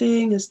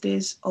resting as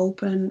this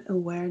open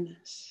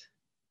awareness.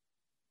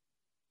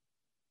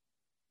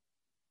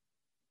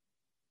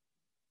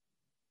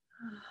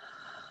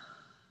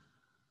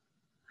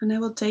 And I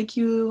will take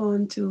you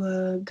onto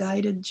a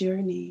guided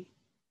journey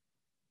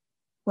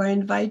where I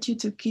invite you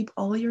to keep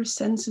all your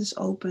senses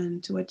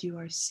open to what you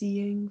are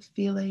seeing,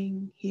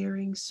 feeling,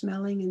 hearing,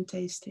 smelling, and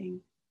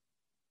tasting.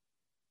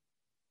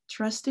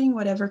 Trusting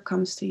whatever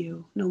comes to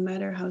you, no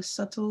matter how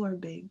subtle or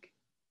big.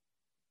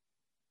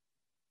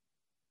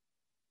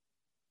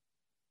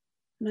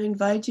 And I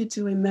invite you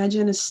to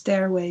imagine a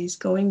stairways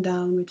going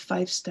down with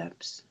 5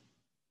 steps.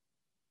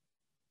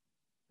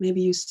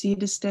 Maybe you see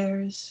the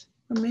stairs,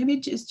 or maybe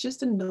it's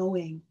just a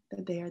knowing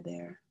that they are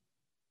there.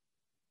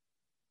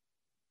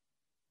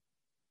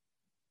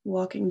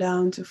 Walking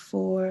down to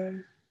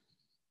 4,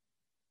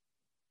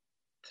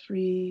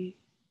 3,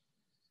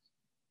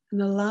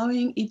 and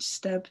allowing each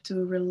step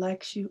to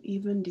relax you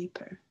even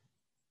deeper.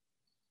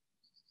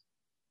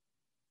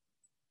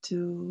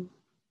 2,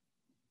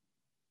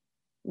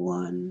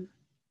 1,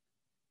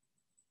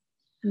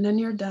 and then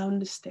you're down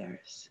the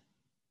stairs.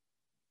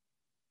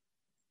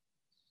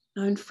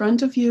 Now in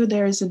front of you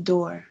there is a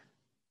door.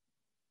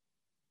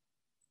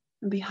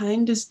 And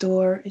behind this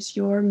door is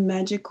your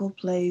magical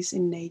place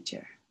in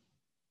nature.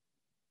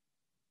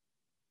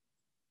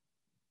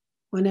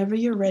 Whenever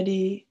you're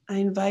ready, I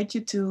invite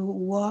you to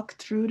walk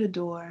through the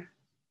door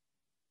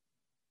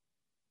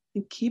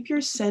and keep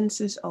your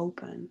senses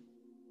open.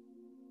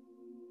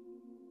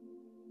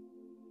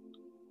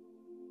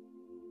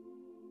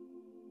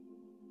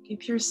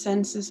 Keep your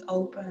senses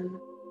open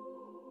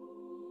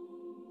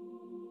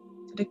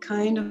to the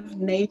kind of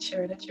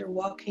nature that you're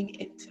walking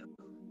into.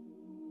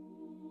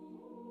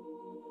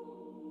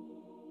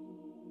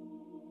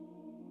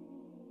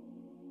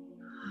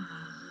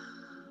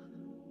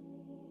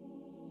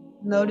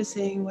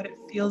 Noticing what it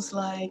feels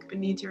like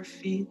beneath your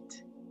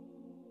feet,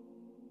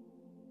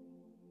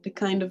 the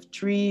kind of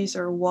trees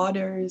or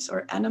waters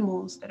or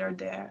animals that are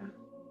there.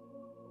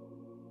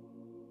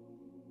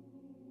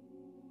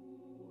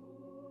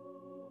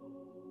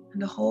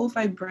 And the whole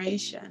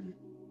vibration.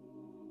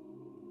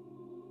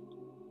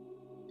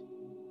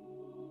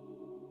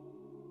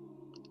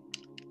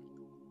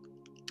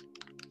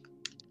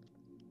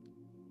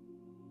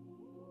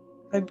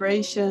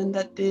 Vibration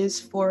that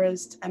this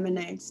forest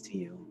emanates to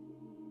you.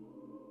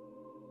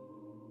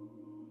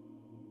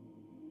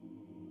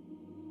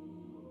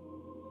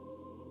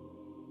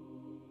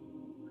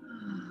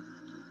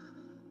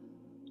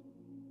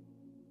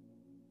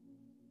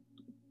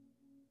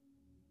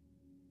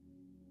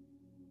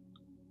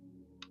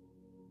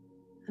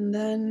 And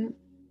then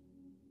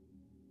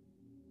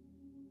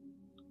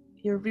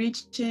you're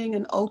reaching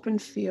an open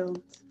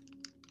field.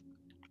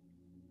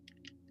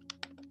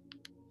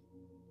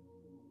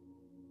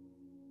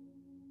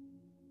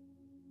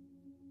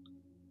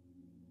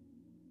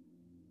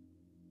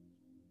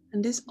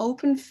 And this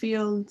open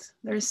field,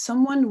 there's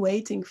someone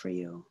waiting for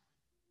you.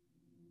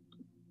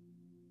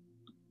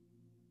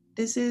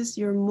 This is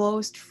your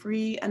most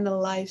free and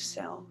alive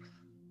self.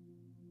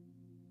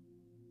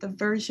 the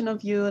version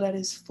of you that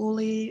is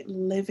fully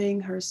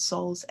living her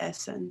soul's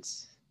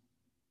essence,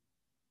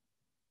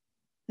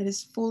 that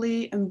is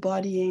fully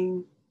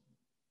embodying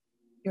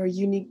your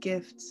unique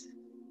gifts.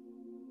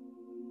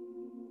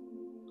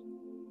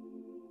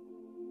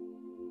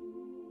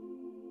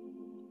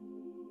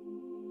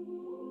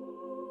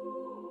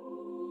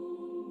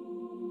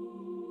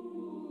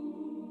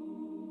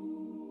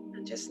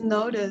 And just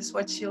notice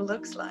what she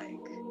looks like,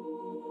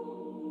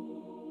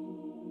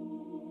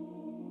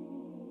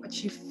 what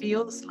she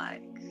feels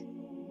like.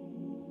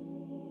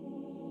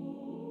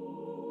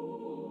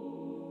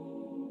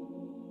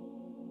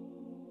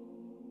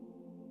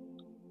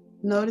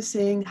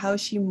 Noticing how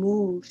she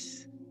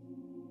moves.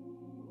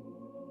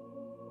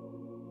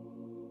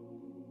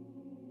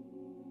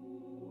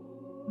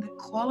 The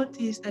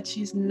qualities that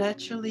she's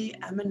naturally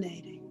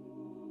emanating.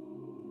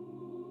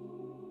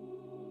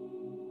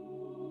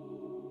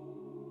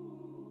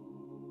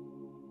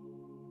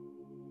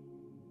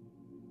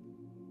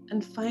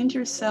 And find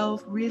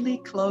yourself really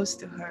close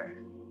to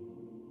her.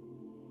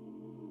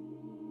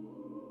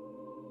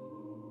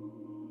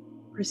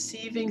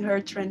 Receiving her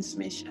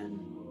transmission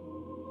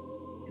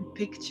in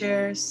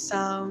pictures,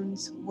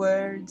 sounds,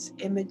 words,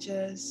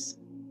 images,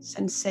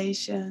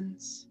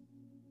 sensations.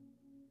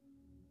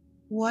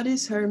 What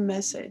is her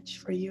message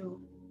for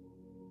you?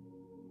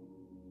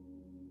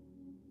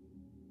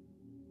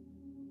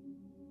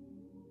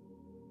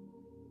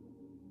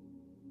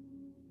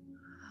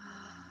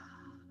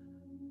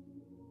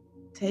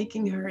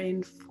 Taking her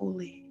in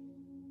fully,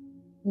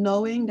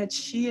 knowing that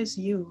she is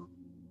you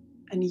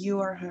and you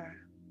are her.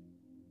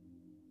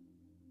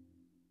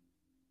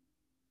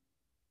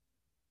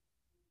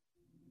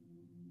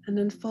 And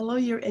then follow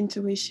your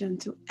intuition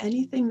to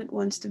anything that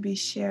wants to be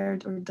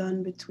shared or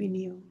done between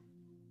you.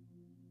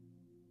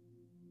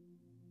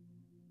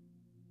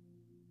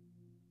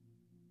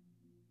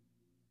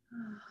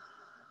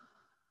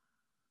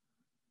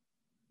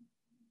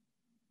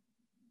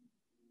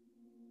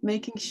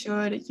 Making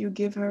sure that you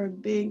give her a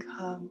big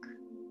hug.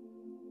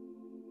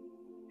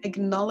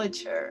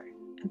 Acknowledge her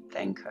and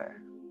thank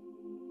her.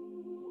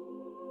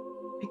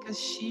 Because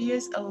she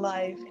is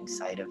alive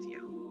inside of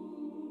you.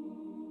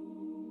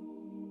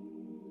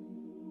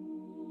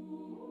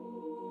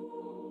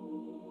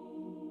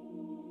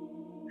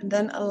 And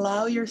then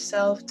allow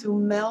yourself to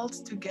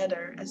melt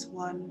together as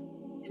one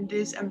in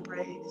this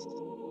embrace.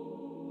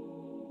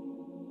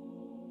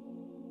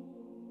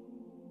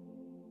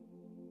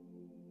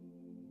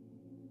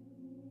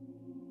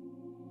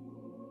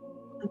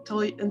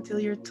 Until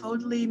you're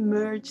totally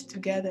merged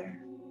together.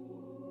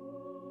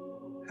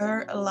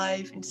 Her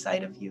alive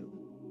inside of you.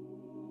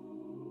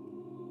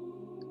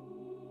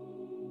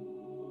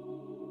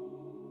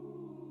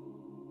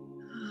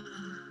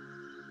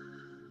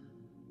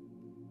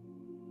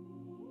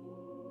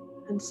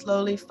 And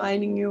slowly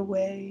finding your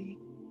way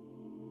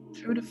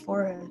through the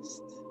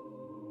forest.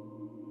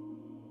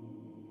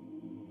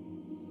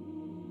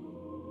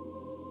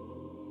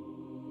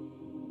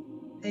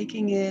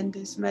 Taking in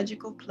this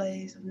magical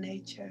place of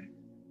nature.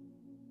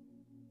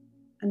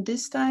 And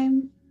this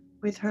time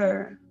with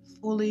her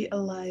fully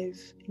alive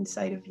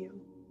inside of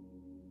you.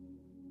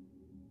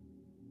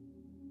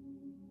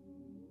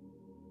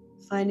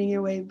 Finding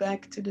your way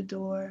back to the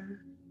door.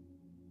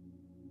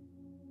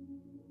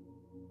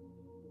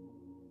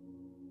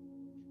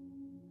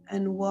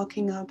 And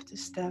walking up the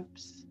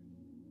steps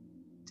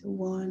to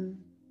 1,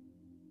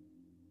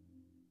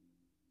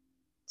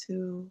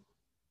 2,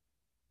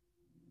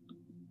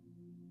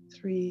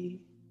 3.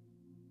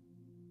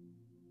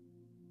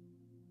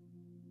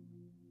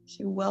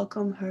 You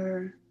welcome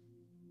her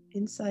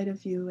inside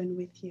of you and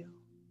with you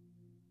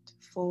to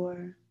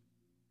 4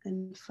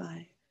 and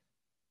 5.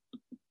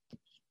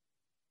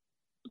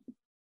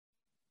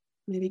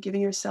 Maybe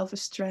giving yourself a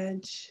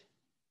stretch,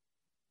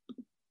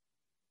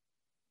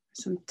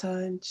 some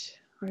touch,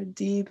 or a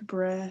deep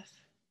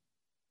breath.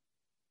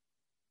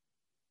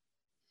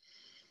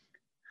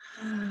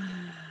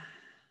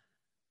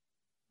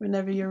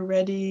 Whenever you're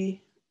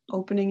ready,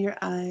 opening your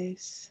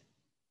eyes.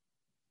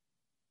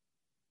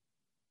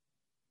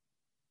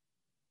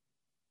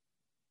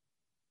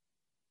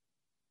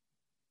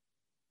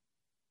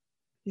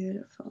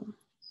 Beautiful.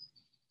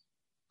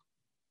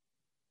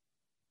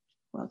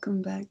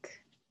 Welcome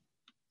back.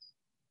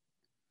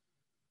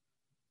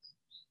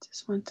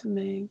 Just want to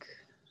make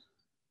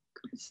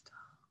Crystal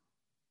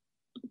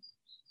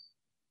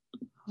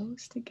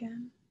host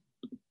again.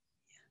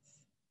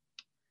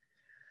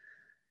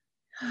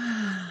 Yes.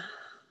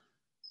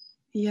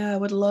 Yeah,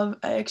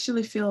 I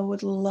actually feel I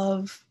would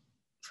love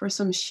for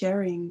some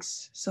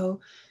sharings. So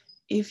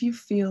if you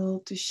feel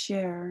to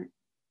share,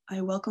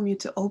 I welcome you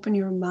to open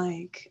your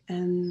mic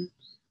and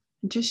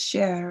just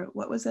share.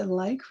 What was it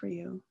like for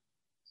you?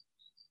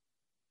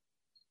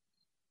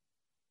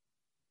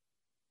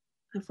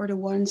 And for the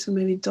ones who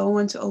maybe don't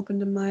want to open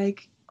the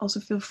mic, also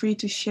feel free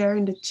to share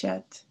in the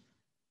chat.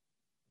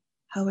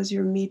 How was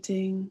your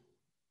meeting?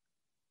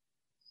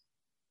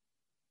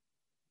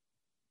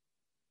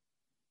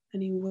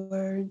 Any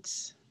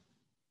words?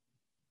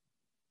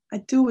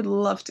 would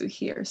love to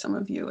hear some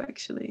of you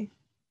actually.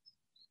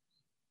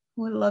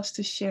 Who loves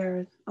to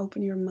share?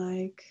 Open your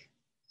mic.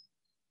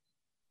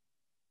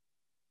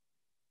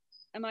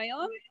 Am I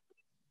on?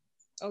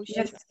 Oh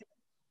shit. Yes.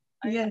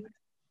 I'm Yes.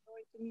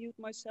 going to mute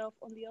myself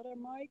on the other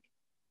mic.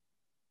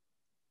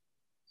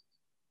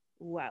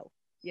 Wow.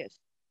 Yes.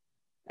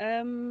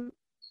 Um,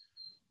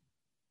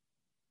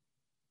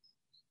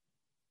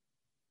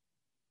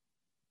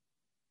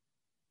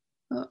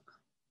 Oh,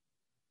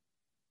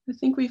 I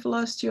think we've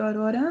lost you,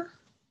 Aurora.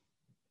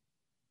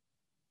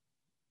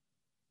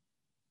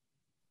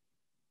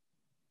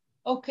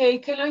 Okay,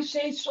 can I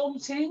say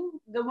something?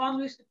 The one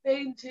with the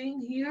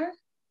painting here?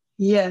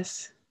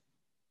 Yes.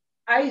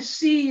 I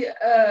see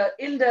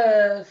in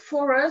the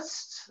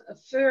forest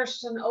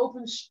first an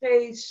open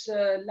space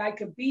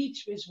like a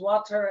beach with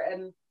water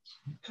and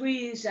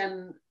trees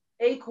and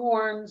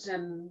acorns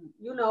and,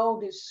 you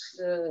know, this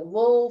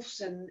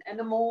wolves and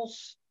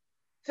animals.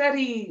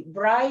 Very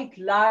bright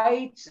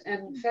light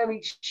and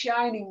very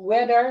shining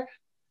weather.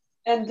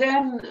 And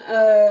then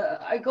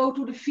I go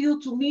to the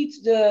field to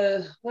meet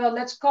the, well,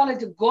 let's call it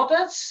the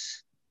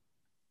goddess,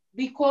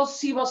 because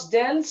she was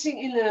dancing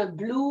in a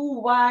blue,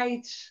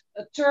 white,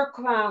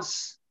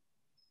 turquoise,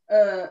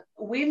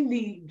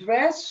 windy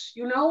dress,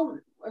 you know,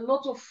 a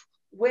lot of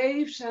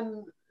waves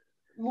and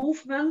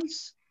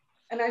movements.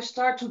 And I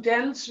start to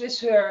dance with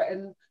her.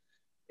 And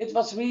it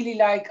was really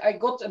like I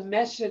got a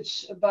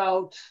message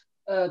about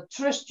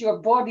trust your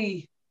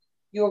body,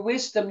 your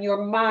wisdom,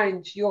 your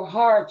mind, your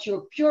heart,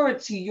 your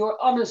purity, your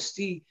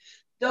honesty.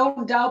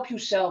 Don't doubt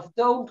yourself.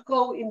 Don't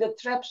go in the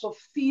traps of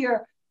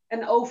fear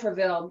and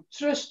overwhelm.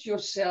 Trust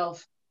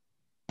yourself.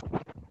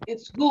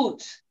 It's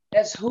good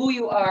as who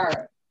you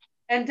are.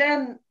 And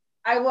then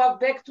I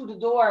walk back to the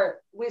door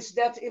with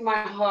that in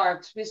my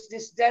heart, with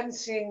this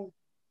dancing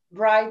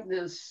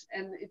brightness.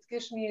 And it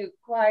gives me a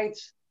quite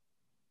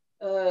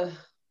uh,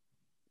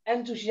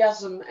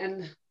 enthusiasm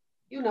and,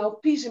 you know,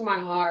 peace in my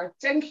heart.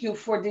 Thank you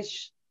for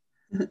this.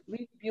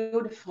 Really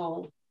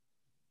beautiful.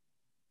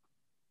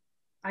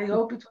 I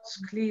hope it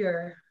was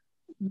clear.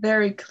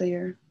 Very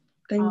clear.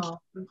 Thank Oh,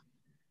 you.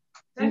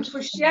 thanks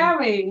for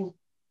sharing.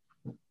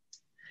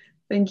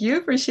 Thank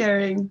you for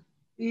sharing.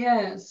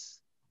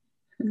 Yes.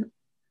 I am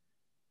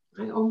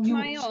I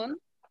unmute. on?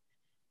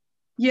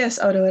 Yes,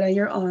 Aurora,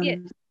 you're Yes.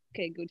 on.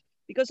 Okay, good.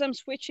 Because I'm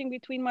switching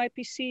between my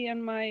PC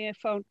and my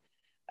phone.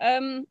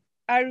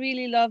 I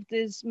really love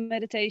this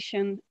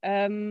meditation.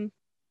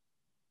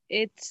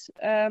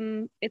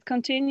 It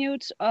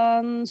continued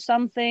on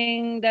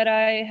something that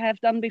I have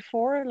done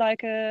before,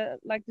 like the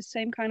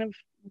same kind of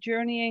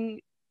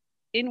journeying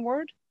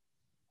inward.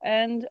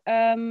 And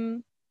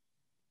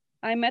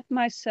I met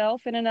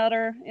myself in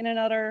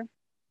another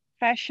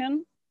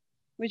fashion,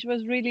 which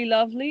was really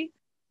lovely.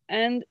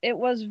 And it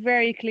was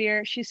very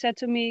clear. She said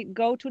to me,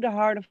 go to the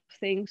heart of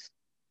things.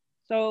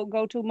 So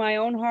go to my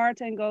own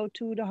heart and go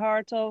to the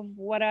heart of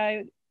what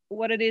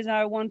it is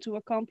I want to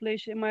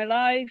accomplish in my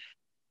life.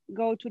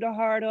 Go to the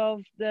heart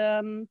of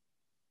the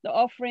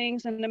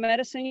offerings and the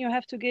medicine you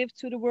have to give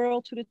to the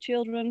world, to the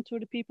children, to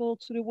the people,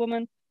 to the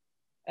woman.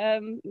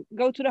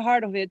 Go to the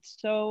heart of it.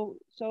 So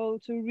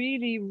to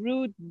really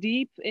root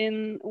deep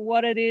in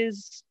what it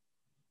is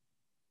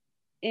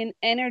in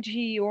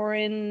energy or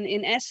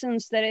in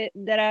essence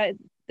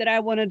that I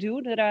want to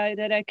do, that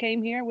I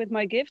came here with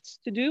my gifts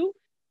to do.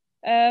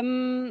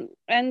 And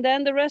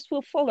then the rest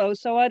will follow.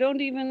 So I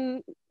don't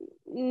even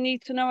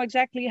need to know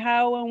exactly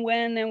how and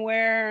when and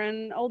where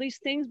and all these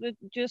things, but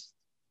just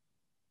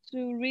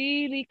to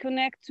really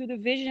connect to the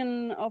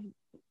vision of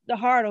the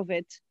heart of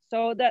it.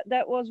 So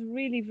that was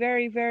really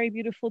very, very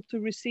beautiful to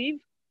receive.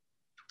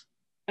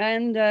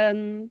 And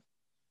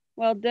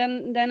well,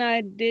 then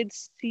I did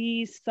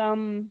see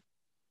some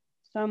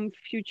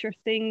future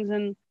things,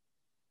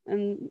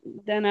 and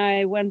then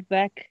I went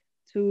back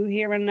to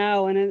here and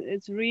now, and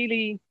it's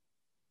really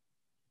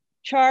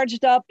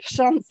charged up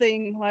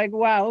something like,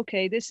 wow,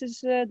 okay, this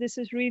is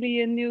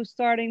really a new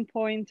starting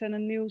point and a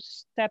new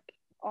step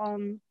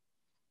on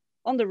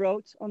the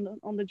road,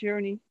 on the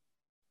journey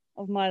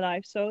of my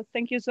life. So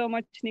thank you so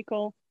much,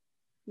 Nicole.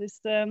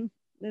 This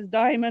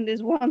diamond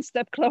is one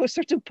step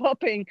closer to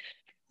popping.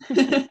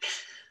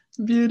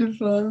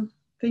 Beautiful.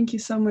 Thank you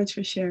so much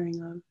for sharing,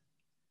 love.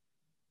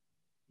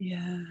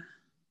 Yeah.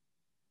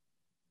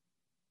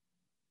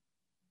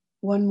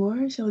 One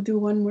more? Shall we do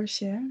one more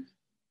share?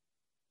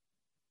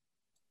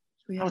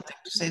 I would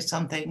like to say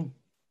something.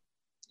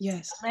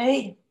 Yes.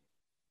 May?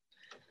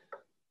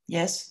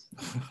 Yes.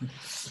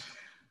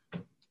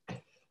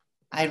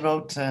 I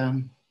wrote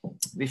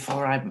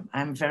before.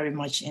 I'm very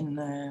much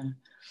in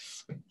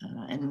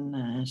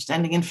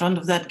standing in front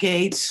of that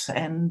gate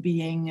and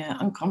being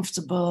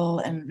uncomfortable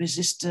and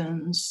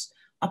resistance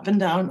up and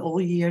down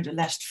all year. The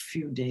last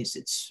few days,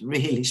 it's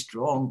really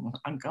strong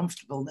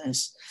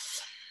uncomfortableness.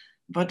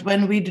 But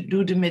when we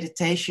do the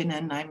meditation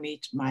and I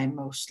meet my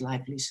most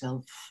lively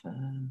self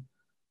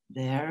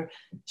there,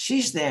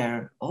 she's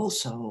there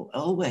also,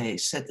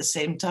 always at the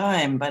same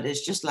time, but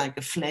it's just like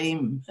a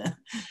flame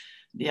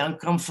the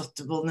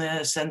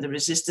uncomfortableness and the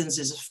resistance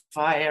is a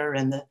fire,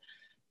 and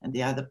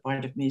the other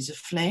part of me is a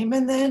flame,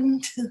 and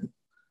then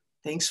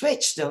things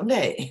switch, don't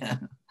they?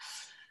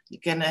 You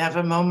can have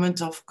a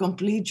moment of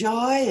complete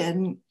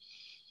joy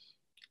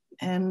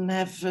and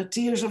have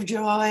tears of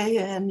joy,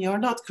 and you're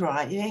not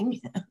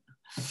crying.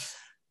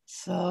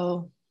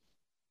 So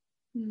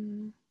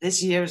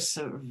this year's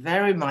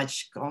very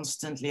much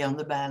constantly on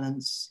the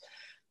balance.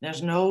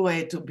 There's no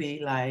way to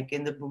be like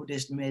in the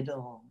Buddhist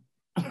middle.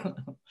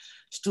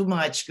 It's too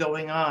much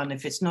going on.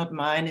 If it's not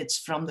mine, it's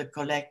from the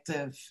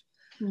collective.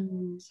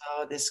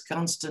 So this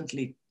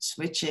constantly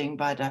switching,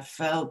 but I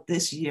felt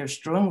this year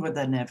stronger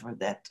than ever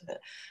that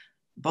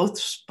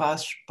both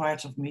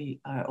parts of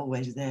me are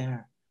always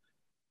there.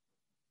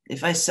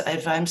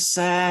 If I'm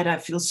sad, I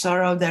feel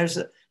sorrow, there's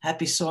a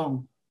happy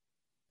song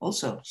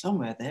also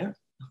somewhere there.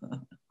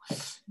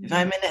 If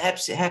I'm in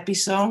a happy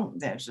song,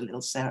 there's a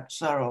little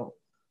sorrow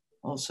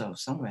also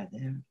somewhere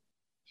there.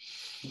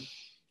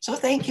 So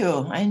thank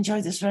you. I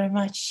enjoyed this very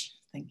much.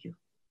 Thank you.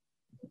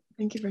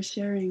 Thank you for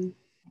sharing.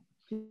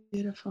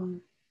 Beautiful.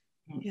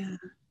 Yeah.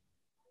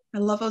 I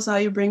love also how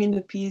you bring in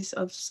the piece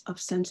of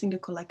sensing the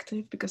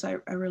collective, because I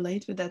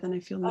relate with that, and I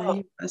feel many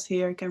of us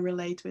here can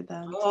relate with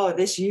that. Oh,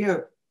 this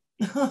year.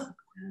 Yeah.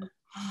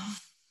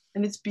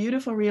 And it's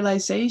beautiful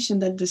realization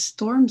that the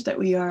storms that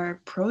we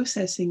are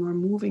processing or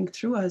moving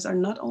through us are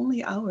not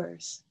only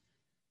ours.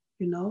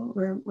 You know,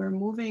 we're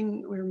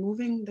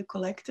moving the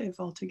collective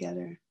all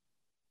together.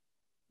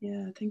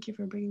 Yeah, thank you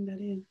for bringing that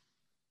in.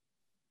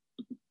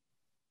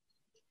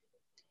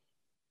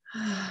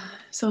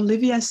 So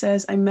Livia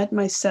says, I met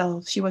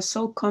myself. She was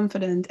so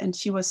confident and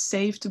she was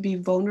safe to be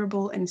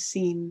vulnerable and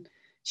seen.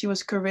 She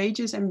was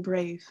courageous and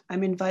brave.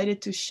 I'm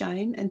invited to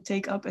shine and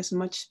take up as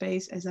much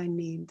space as I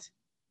need.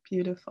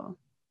 Beautiful.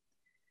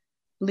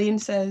 Lean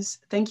says,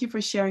 thank you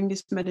for sharing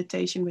this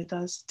meditation with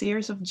us.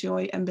 Tears of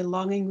joy and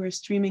belonging were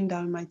streaming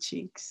down my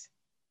cheeks.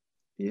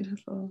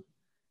 Beautiful.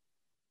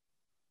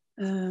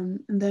 And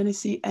then I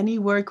see any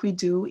work we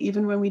do,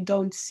 even when we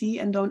don't see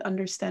and don't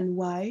understand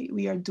why,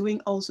 we are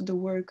doing also the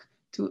work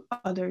to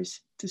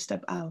others to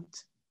step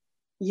out.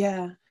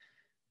 Yeah,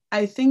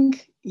 I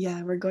think,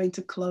 yeah, we're going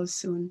to close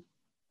soon.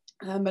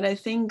 But I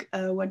think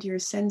what you're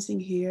sensing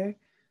here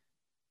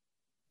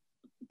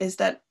is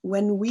that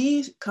when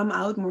we come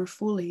out more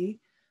fully,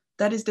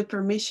 that is the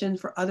permission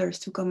for others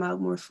to come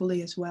out more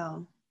fully as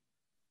well.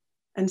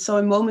 And so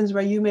in moments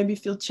where you maybe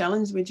feel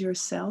challenged with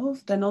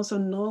yourself, then also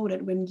know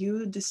that when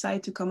you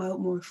decide to come out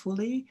more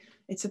fully,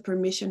 it's a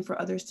permission for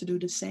others to do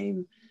the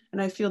same.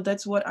 And I feel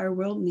that's what our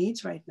world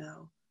needs right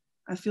now.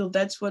 I feel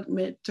that's what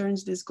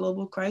turns this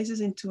global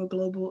crisis into a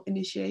global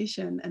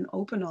initiation and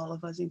open all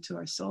of us into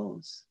our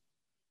souls.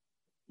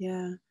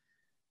 Yeah.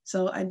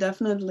 So I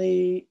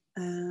definitely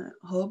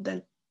hope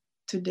that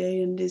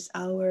today and this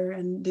hour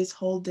and this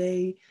whole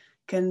day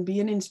can be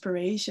an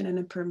inspiration and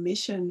a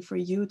permission for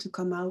you to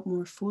come out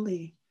more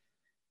fully.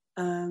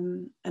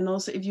 And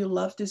also, if you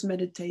love this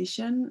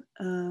meditation,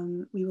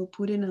 we will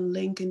put in a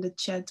link in the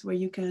chat where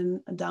you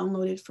can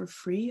download it for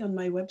free on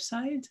my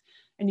website,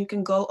 and you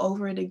can go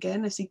over it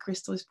again. I see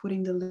Crystal is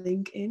putting the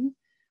link in.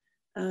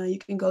 You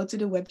can go to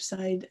the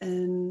website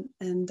and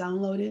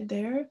download it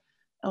there.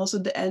 Also,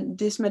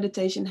 this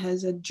meditation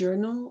has a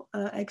journal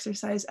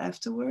exercise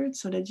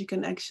afterwards, so that you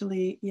can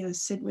actually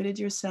sit with it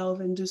yourself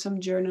and do some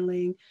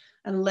journaling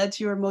and let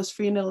your most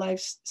free in the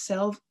life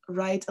self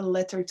write a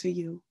letter to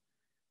you,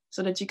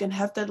 so that you can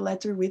have that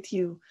letter with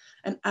you.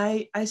 And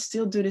I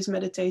still do this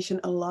meditation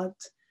a lot.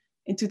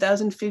 In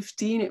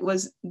 2015, it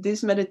was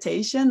this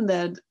meditation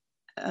that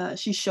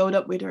she showed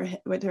up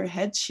with her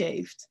head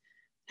shaved.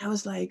 I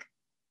was like,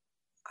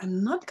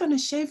 I'm not gonna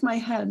shave my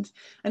head.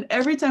 And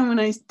every time when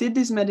I did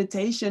this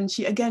meditation,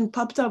 she again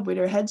popped up with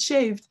her head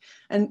shaved,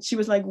 and she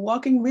was like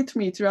walking with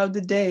me throughout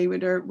the day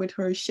with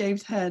her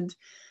shaved head.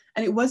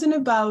 And it wasn't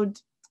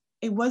about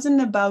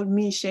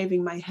me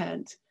shaving my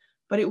head,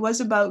 but it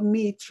was about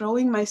me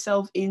throwing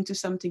myself into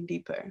something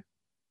deeper.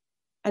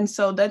 And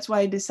so that's why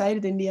I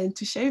decided in the end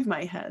to shave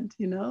my head,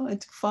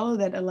 and to follow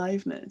that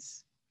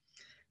aliveness.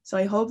 So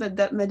I hope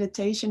that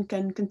meditation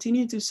can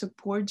continue to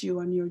support you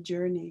on your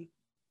journey.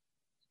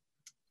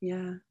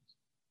 Yeah,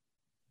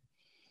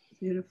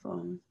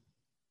 beautiful.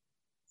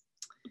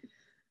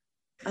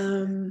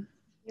 I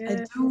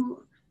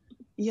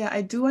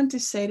do want to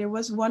say there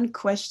was one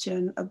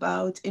question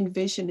about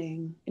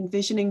envisioning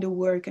the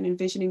work and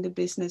envisioning the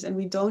business, and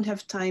we don't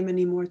have time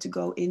anymore to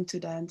go into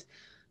that.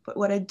 But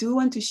what I do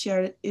want to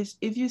share is,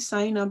 if you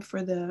sign up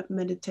for the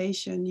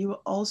meditation, you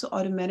will also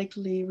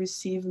automatically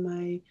receive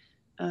my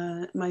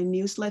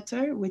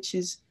newsletter, which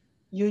is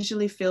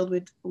usually filled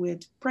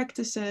with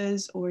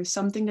practices or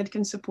something that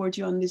can support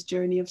you on this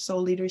journey of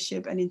soul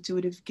leadership and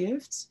intuitive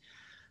gifts.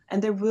 And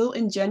there will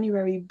in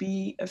January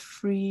be a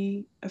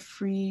free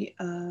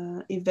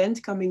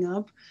event coming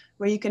up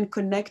where you can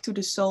connect to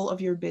the soul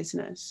of your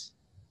business.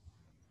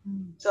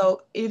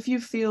 So if you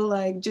feel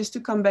like, just to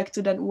come back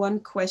to that one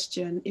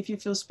question, if you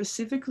feel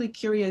specifically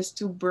curious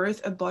to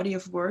birth a body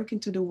of work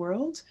into the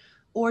world,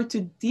 or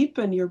to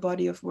deepen your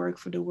body of work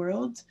for the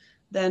world,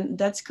 then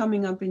that's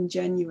coming up in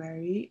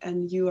January,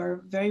 and you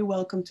are very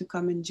welcome to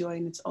come and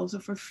join. It's also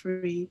for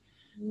free.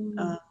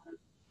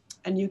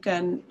 And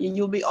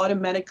you'll be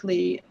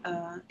automatically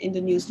in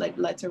the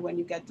newsletter when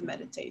you get the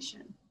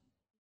meditation.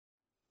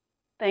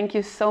 Thank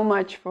you so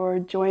much for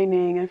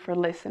joining and for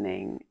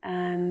listening.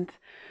 And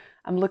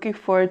I'm looking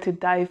forward to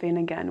dive in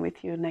again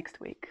with you next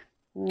week.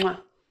 Mwah.